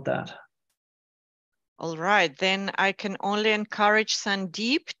beyond that. All right, then I can only encourage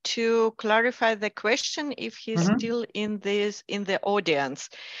Sandeep to clarify the question if he's still in the audience.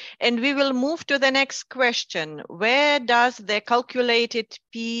 And we will move to the next question. Where does the calculated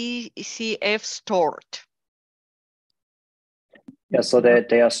PCF stored? Yeah, so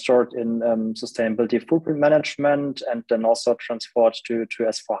they are stored in Sustainability Footprint Management and then also transferred to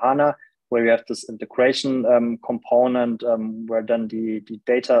S/4HANA, where you have this integration component where then the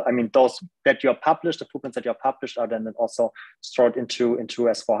data, I mean, those that you're published, the footprints that you're published are then also stored into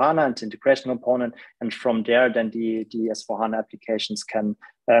S/4HANA and the integration component. And from there, then the S/4HANA applications can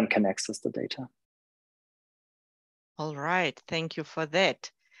access the data. All right, thank you for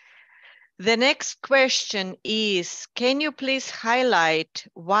that. The next question is, can you please highlight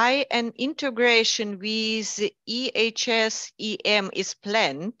why an integration with EHS-EM is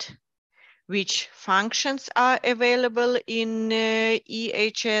planned? Which functions are available in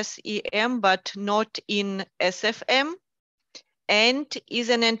EHS-EM but not in SFM? And is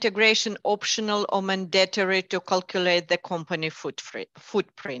an integration optional or mandatory to calculate the company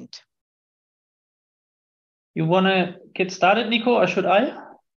footprint? You want to get started, Nico, or should I?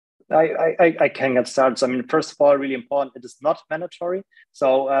 I can get started. So, I mean, first of all, really important, it is not mandatory.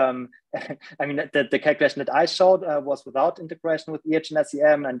 So, I mean, the calculation that I showed was without integration with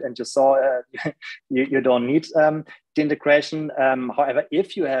EHS-EM, and you saw you don't need the integration. However,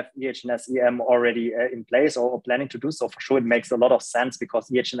 if you have EHS-EM already in place or planning to do so, for sure, it makes a lot of sense because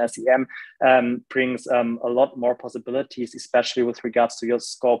EHS-EM brings a lot more possibilities, especially with regards to your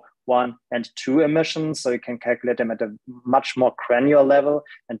scope 1 and 2 emissions. So you can calculate them at a much more granular level.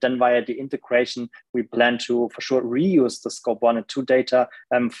 And then via the integration, we plan to, for sure, reuse the scope 1 and 2 data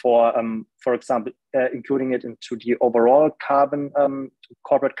for example, including it into the overall carbon,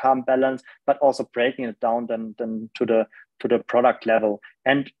 corporate carbon balance, but also breaking it down then to the product level.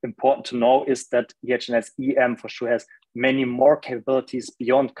 And important to know is that EHS-EM for sure has many more capabilities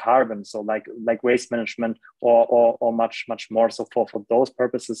beyond carbon, so like waste management or much more. So for those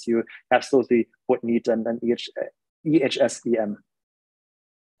purposes, you absolutely would need an EHS-EM.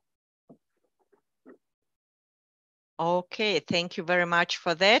 Okay, thank you very much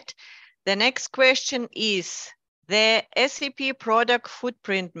for that. The next question is, the SAP Product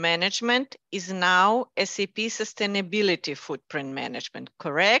Footprint Management is now SAP Sustainability Footprint Management,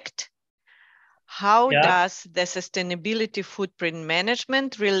 correct? How does the Sustainability Footprint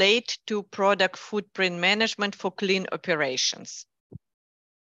Management relate to Product Footprint Management for clean operations?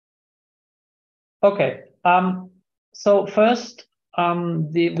 Okay, so first,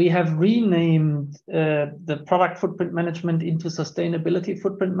 we have renamed the product footprint management into sustainability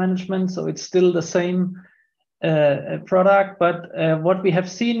footprint management. So it's still the same product, but what we have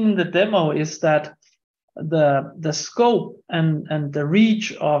seen in the demo is that the scope and the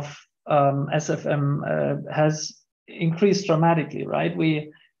reach of SFM has increased dramatically, right?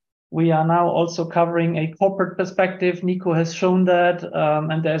 We are now also covering a corporate perspective. Nico has shown that,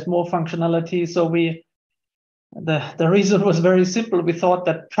 and there's more functionality. So the reason was very simple. We thought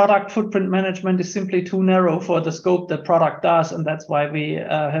that product footprint management is simply too narrow for the scope that product does, and that's why we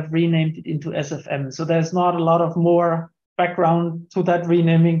have renamed it into SFM. So there's not a lot of more background to that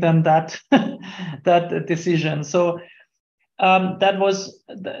renaming than that that decision. So that was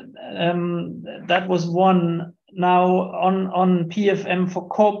one. Now on PFM for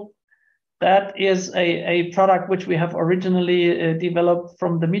Corp, that is a product which we have originally developed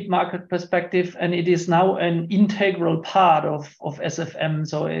from the mid-market perspective, and it is now an integral part of SFM.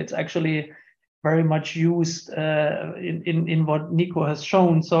 So it's actually very much used in what Nico has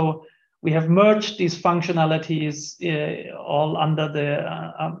shown. So we have merged these functionalities all under the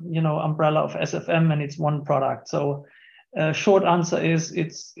umbrella of SFM, and it's one product. So short answer is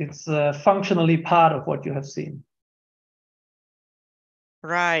it's functionally part of what you have seen.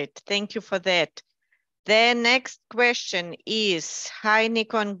 Right, thank you for that. The next question is, hi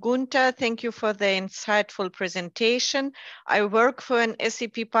Nico and Gunther, thank you for the insightful presentation. I work for an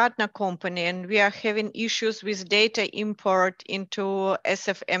SAP partner company and we are having issues with data import into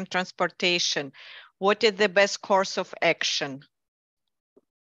SFM transportation. What is the best course of action?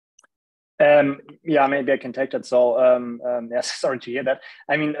 Yeah, maybe I can take that. So, yeah, sorry to hear that.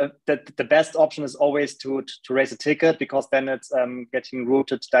 I mean, the best option is always to raise a ticket, because then it's getting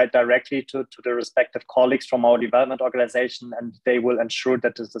routed directly to the respective colleagues from our development organization, and they will ensure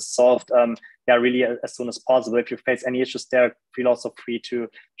that this is solved, yeah, really as soon as possible. If you face any issues there, feel also free to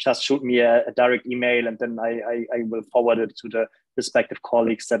just shoot me a direct email, and then I will forward it to the respective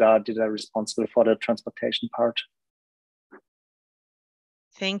colleagues that are responsible for the transportation part.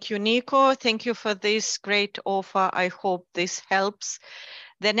 Thank you, Nico. Thank you for this great offer. I hope this helps.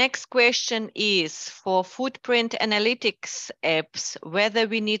 The next question is for footprint analytics apps, whether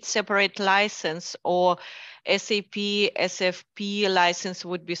we need separate license or SAP SFP license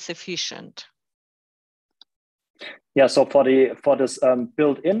would be sufficient. Yeah, so for this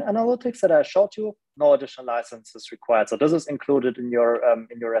built-in analytics that I showed you, no additional license is required. So this is included in your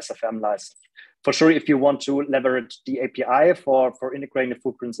SFM license. For sure, if you want to leverage the API for integrating the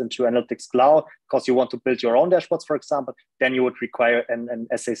footprints into Analytics Cloud, because you want to build your own dashboards, for example, then you would require an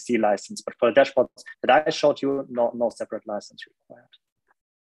SAC license. But for the dashboards that I showed you, no separate license required.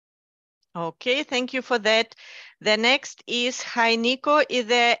 Okay, thank you for that. The next is, hi Nico, is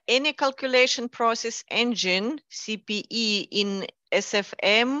there any calculation process engine, CPE, in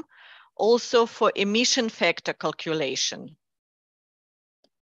SFM also for emission factor calculation?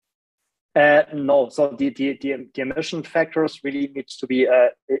 No, so the emission factors really needs to be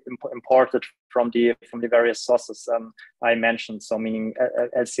imported from the various sources I mentioned. So meaning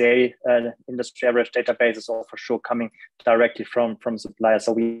LCA, industry average databases, are for sure coming directly from suppliers.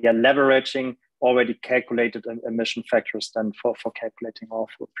 So we are leveraging already calculated emission factors then for calculating our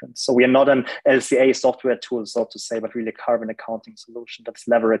footprints. So we are not an LCA software tool, so to say, but really a carbon accounting solution that's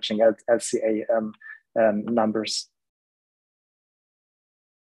leveraging LCA numbers.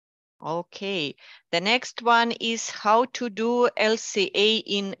 Okay, the next one is how to do LCA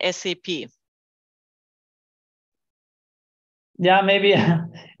in SAP. Yeah, maybe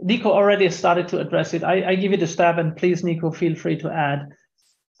Nico already started to address it. I give it a stab, and please, Nico, feel free to add.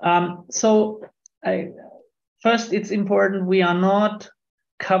 First, it's important we are not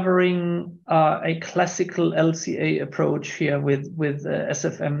covering a classical LCA approach here with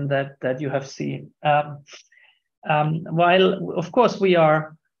SFM that you have seen. While of course we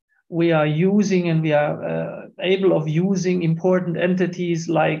are using and we are able of using important entities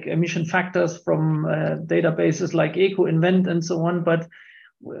like emission factors from databases like EcoInvent and so on, but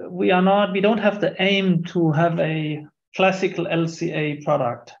we don't have the aim to have a classical LCA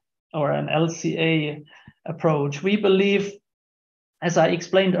product or an LCA approach. We believe, as I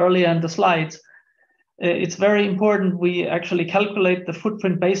explained earlier in the slides, it's very important we actually calculate the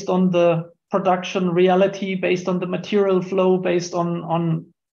footprint based on the production reality, based on the material flow, based on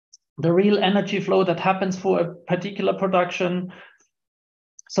the real energy flow that happens for a particular production,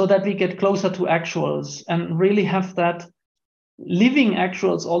 so that we get closer to actuals and really have that living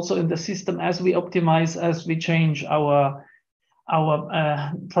actuals also in the system as we optimize, as we change our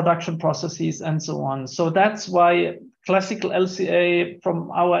production processes and so on. So that's why classical LCA from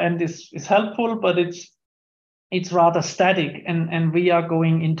our end is helpful, but it's it's rather static, and we are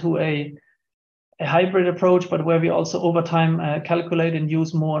going into a hybrid approach, but where we also over time calculate and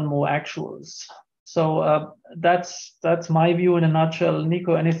use more and more actuals. So that's my view in a nutshell.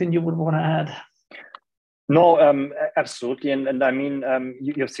 Nico, anything you would want to add? No, absolutely. And I mean,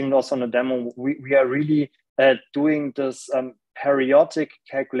 you've seen also on the demo, we are really doing this periodic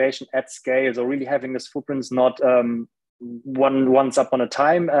calculation at scale. So really having this footprints not once upon a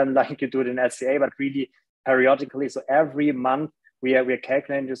time, like you do it in SCA, but really periodically. So every month we are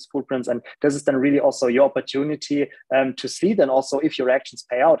calculating these footprints, and this is then really also your opportunity to see then also if your actions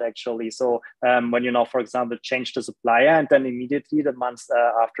pay out actually. So when you now, for example, change the supplier, and then immediately the months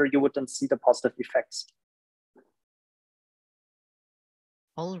after, you would then see the positive effects.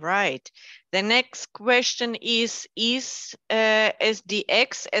 All right. The next question is SDX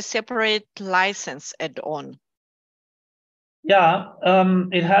a separate license add-on? Yeah,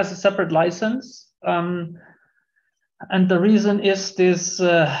 it has a separate license. And the reason is this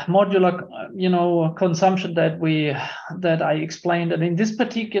modular, consumption that I explained. And in this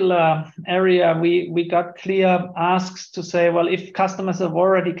particular area, we got clear asks to say, well, if customers have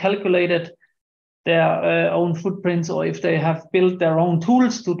already calculated their own footprints, or if they have built their own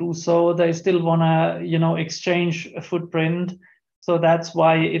tools to do so, they still want to, exchange a footprint. So that's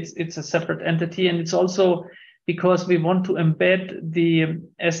why it's a separate entity. And it's also because we want to embed the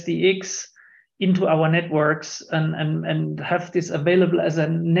SDX into our networks and have this available as a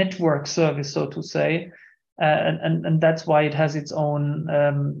network service, so to say. And that's why it has its own,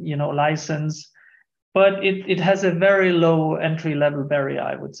 license. But it has a very low entry-level barrier,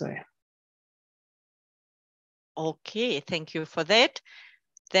 I would say. Okay, thank you for that.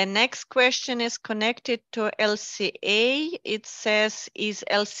 The next question is connected to LCA. It says, is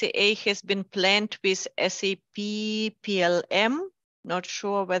LCA has been planned with SAP PLM? Not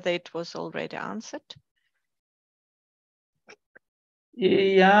sure whether it was already answered.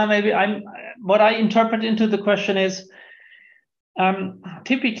 Yeah, maybe what I interpret into the question is,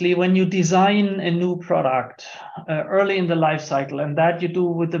 typically when you design a new product early in the life cycle, and that you do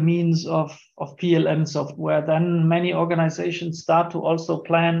with the means of PLM software, then many organizations start to also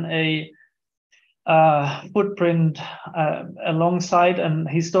plan a footprint alongside, and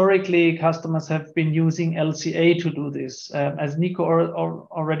historically customers have been using LCA to do this. As Nico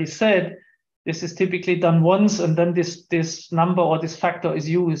already said, this is typically done once, and then this number or this factor is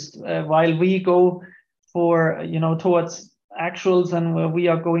used, while we go for towards actuals, and where we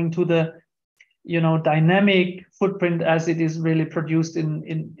are going to the dynamic footprint as it is really produced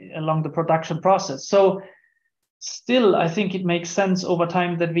in along the production process. So still, I think it makes sense over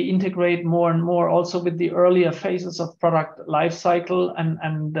time that we integrate more and more also with the earlier phases of product life cycle,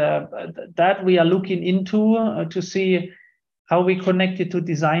 and that we are looking into to see how we connect it to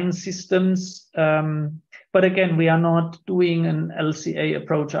design systems. But again, we are not doing an LCA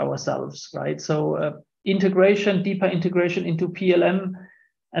approach ourselves, right? So integration, deeper integration into PLM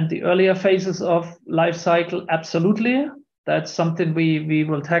and the earlier phases of life cycle, absolutely. That's something we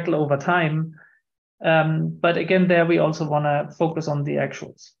will tackle over time. But again, there we also want to focus on the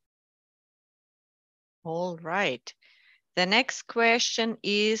actuals. All right. The next question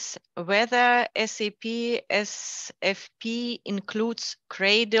is whether SAP SFP includes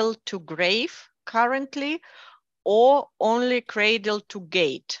cradle to grave currently, or only cradle to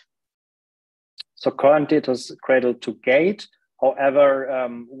gate. So currently it is cradle to gate. However,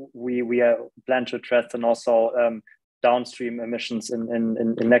 we plan to address and also downstream emissions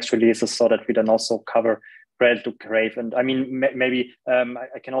in next releases, so that we then also cover cradle to grave. And I mean, maybe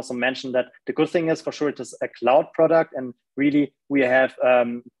I can also mention that the good thing is, for sure, it is a cloud product, and really we have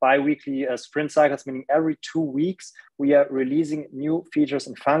bi-weekly sprint cycles, meaning every 2 weeks we are releasing new features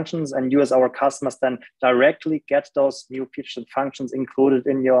and functions, and you as our customers then directly get those new features and functions included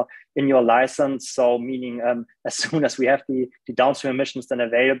in your license. So meaning as soon as we have the downstream emissions then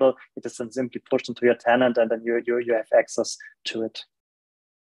available, it is then simply pushed into your tenant, and then you have access to it.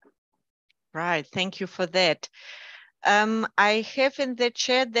 Right, thank you for that. I have in the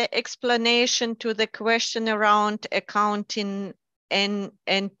chat the explanation to the question around accounting and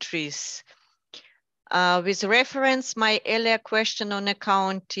entries. With reference, my earlier question on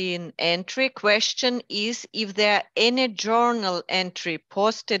accounting entry question is if there are any journal entry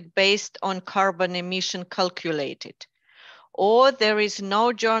posted based on carbon emission calculated, or there is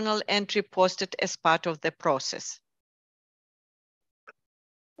no journal entry posted as part of the process.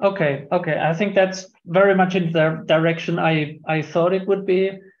 Okay. I think that's very much in the direction I thought it would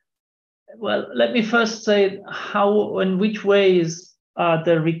be. Well, let me first say how and which ways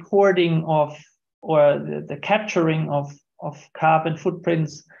the recording of, or the capturing of carbon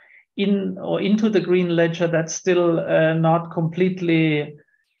footprints into the green ledger, that's still not completely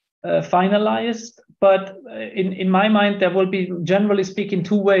finalized. But in my mind, there will be, generally speaking,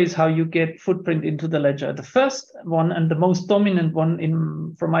 two ways how you get footprint into the ledger. The first one, and the most dominant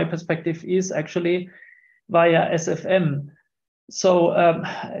one from my perspective, is actually via SFM. So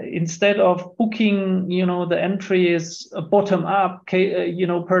instead of booking, the entries bottom up,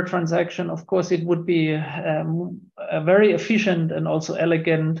 per transaction, of course, it would be very efficient and also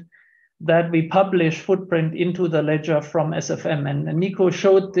elegant that we publish footprint into the ledger from SFM. And Nico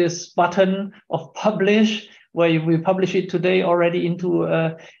showed this button of publish, where we publish it today already into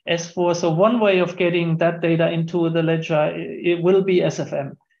S4. So one way of getting that data into the ledger, it will be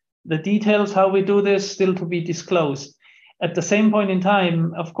SFM. The details how we do this still to be disclosed. At the same point in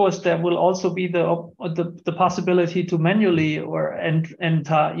time, of course, there will also be the possibility to manually or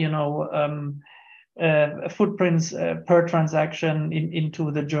enter, footprints per transaction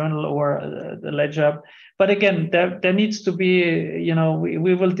into the journal or the ledger. But again, there needs to be,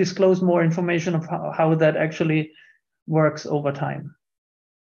 we will disclose more information of how that actually works over time.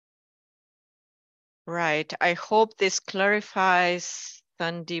 Right. I hope this clarifies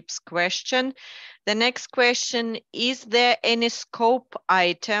Sandeep's question. The next question, is there any scope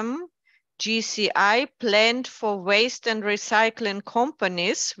item GCI planned for waste and recycling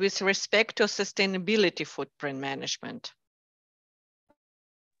companies with respect to sustainability footprint management?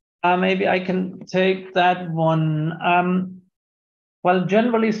 Maybe I can take that one. Well,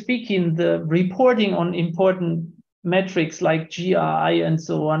 generally speaking, the reporting on important metrics like GRI and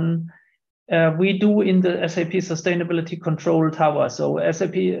so on, we do in the SAP Sustainability Control Tower. So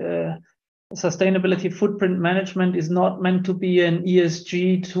SAP Sustainability Footprint Management is not meant to be an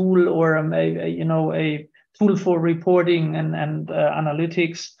ESG tool or a tool for reporting and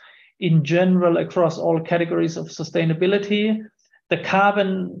analytics in general across all categories of sustainability. The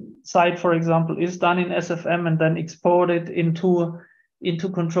carbon side, for example, is done in SFM and then exported into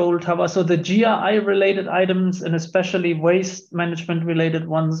Control Tower. So the GRI related items and especially waste management related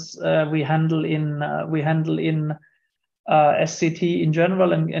ones we handle in SCT in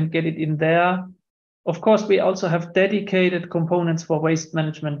general and get it in there. Of course, we also have dedicated components for waste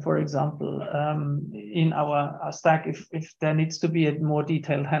management, for example, in our stack if there needs to be a more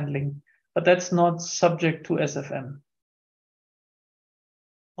detailed handling, but that's not subject to SFM.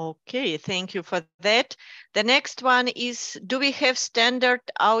 Okay, thank you for that. The next one is, do we have standard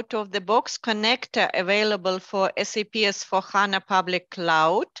out-of-the-box connector available for SAP S/4HANA Public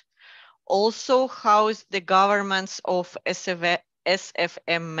Cloud? Also, how is the governance of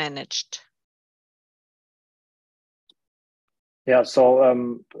SFM managed? Yeah, so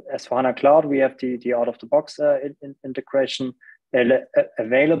S/4HANA Cloud, we have the out-of-the-box integration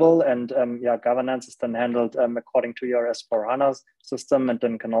available, and governance is then handled according to your S/4HANA system, and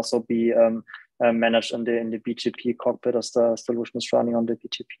then can also be managed in the BTP cockpit as the solution is running on the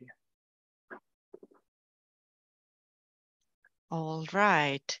BTP. All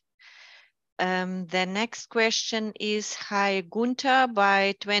right. The next question is, hi Gunther,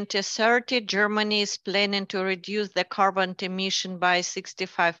 by 2030, Germany is planning to reduce the carbon emission by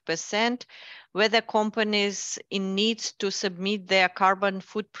 65%. Whether companies in needs to submit their carbon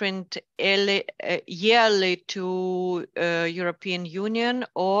footprint yearly to European Union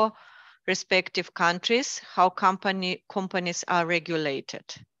or respective countries, how companies are regulated?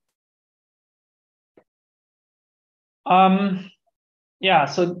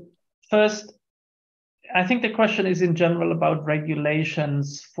 So first, I think the question is in general about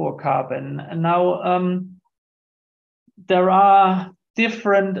regulations for carbon. And now there are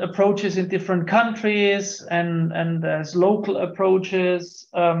different approaches in different countries and there's local approaches.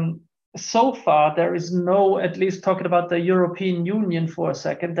 So far, there is no, at least talking about the European Union for a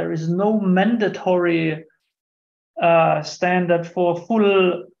second, there is no mandatory standard for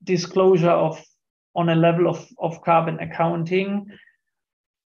full disclosure on a level of carbon accounting.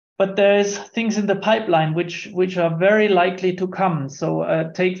 But there's things in the pipeline which are very likely to come. So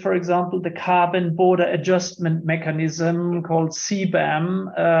take, for example, the carbon border adjustment mechanism called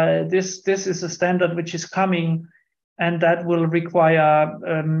CBAM. This is a standard which is coming, and that will require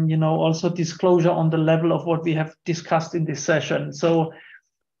also disclosure on the level of what we have discussed in this session. So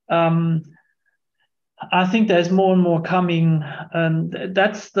I think there's more and more coming, and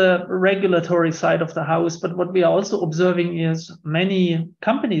that's the regulatory side of the house. But what we are also observing is many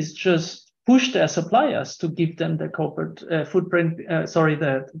companies just push their suppliers to give them the corporate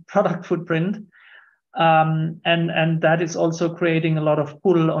the product footprint. And that is also creating a lot of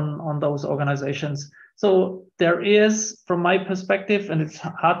pull on those organizations. So there is, from my perspective, and it's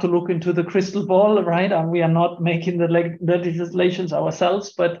hard to look into the crystal ball, right? And we are not making the legislations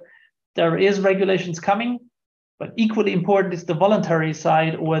ourselves, but there is regulations coming, but equally important is the voluntary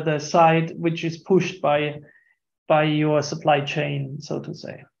side, or the side which is pushed by your supply chain, so to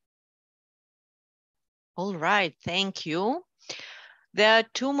say. All right, thank you. There are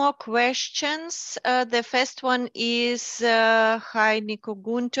two more questions. The first one is, hi, Nico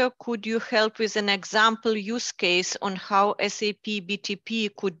Gunther, could you help with an example use case on how SAP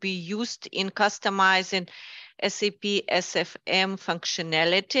BTP could be used in customizing SAP SFM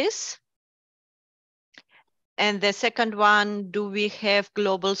functionalities? And the second one, do we have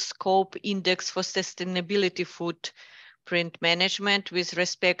global scope index for sustainability footprint management with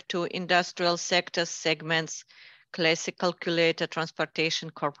respect to industrial sectors, segments, classic calculator, transportation,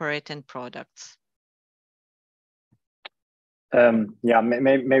 corporate, and products? Yeah,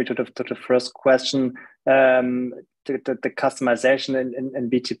 maybe to the first question, the customization in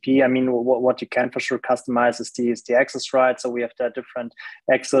BTP. I mean, what you can for sure customize is the access rights. So we have the different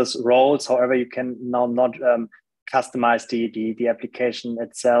access roles. However, you can now not customize the application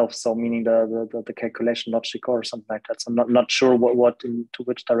itself. So meaning the calculation logic or something like that. So I'm not sure to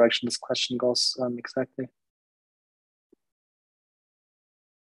which direction this question goes exactly.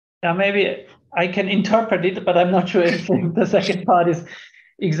 Yeah, maybe I can interpret it, but I'm not sure if the second part is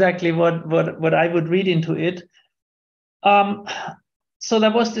exactly what I would read into it. So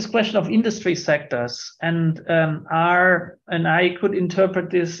there was this question of industry sectors, and I could interpret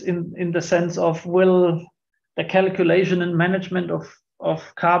this in the sense of, will the calculation and management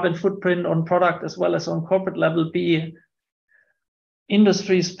of carbon footprint on product as well as on corporate level be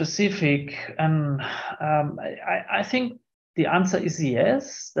industry specific? And I think the answer is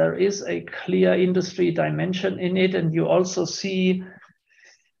yes. There is a clear industry dimension in it, and you also see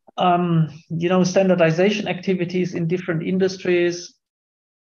standardization activities in different industries.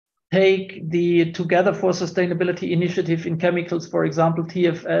 Take the Together for Sustainability initiative in chemicals, for example,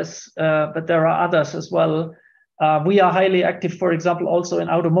 TFS, but there are others as well. We are highly active, for example, also in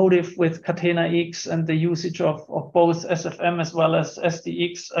automotive with Catena X and the usage of both SFM as well as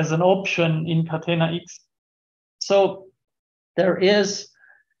SDX as an option in Catena X. So there is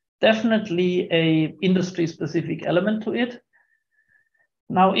definitely a industry-specific element to it.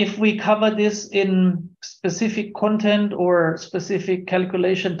 Now, if we cover this in specific content or specific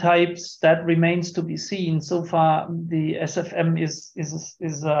calculation types, that remains to be seen. So far, the SFM is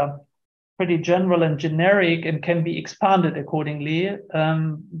pretty general and generic and can be expanded accordingly.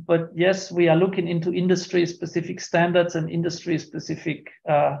 But yes, we are looking into industry-specific standards and industry-specific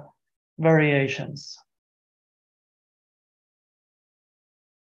variations.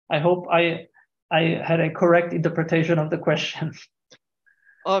 I hope I had a correct interpretation of the question.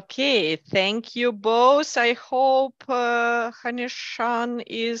 Okay, thank you both. I hope Hanishan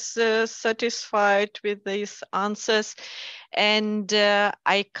is satisfied with these answers. And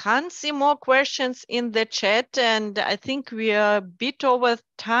I can't see more questions in the chat, and I think we are a bit over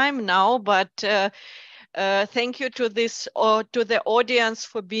time now, but thank you to the audience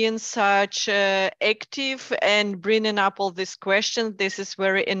for being such active and bringing up all these questions. This is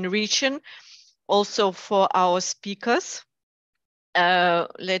very enriching also for our speakers.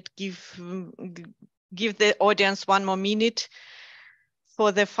 Let's give the audience one more minute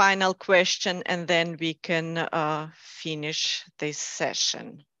for the final question, and then we can finish this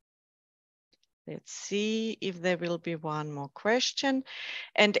session. Let's see if there will be one more question.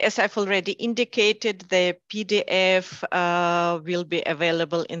 And as I've already indicated, the PDF will be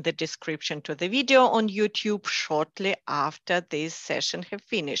available in the description to the video on YouTube shortly after this session have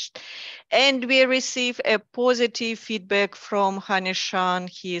finished. And we receive a positive feedback from Hanishan.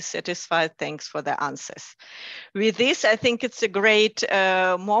 He is satisfied. Thanks for the answers. With this, I think it's a great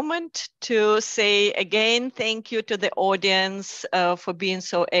moment to say again, thank you to the audience for being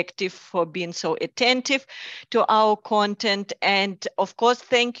so active, for being so attentive to our content. And of course,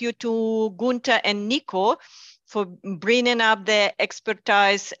 thank you to Gunther and Nico for bringing up the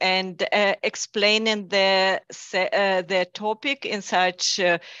expertise and explaining the topic in such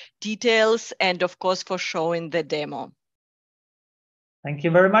details, and of course, for showing the demo. Thank you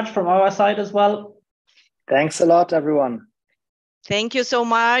very much from our side as well. Thanks a lot, everyone. Thank you so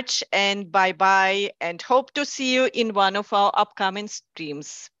much, and bye-bye, and hope to see you in one of our upcoming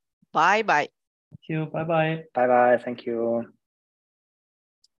streams. Bye-bye. Thank you. Bye-bye. Bye-bye. Thank you.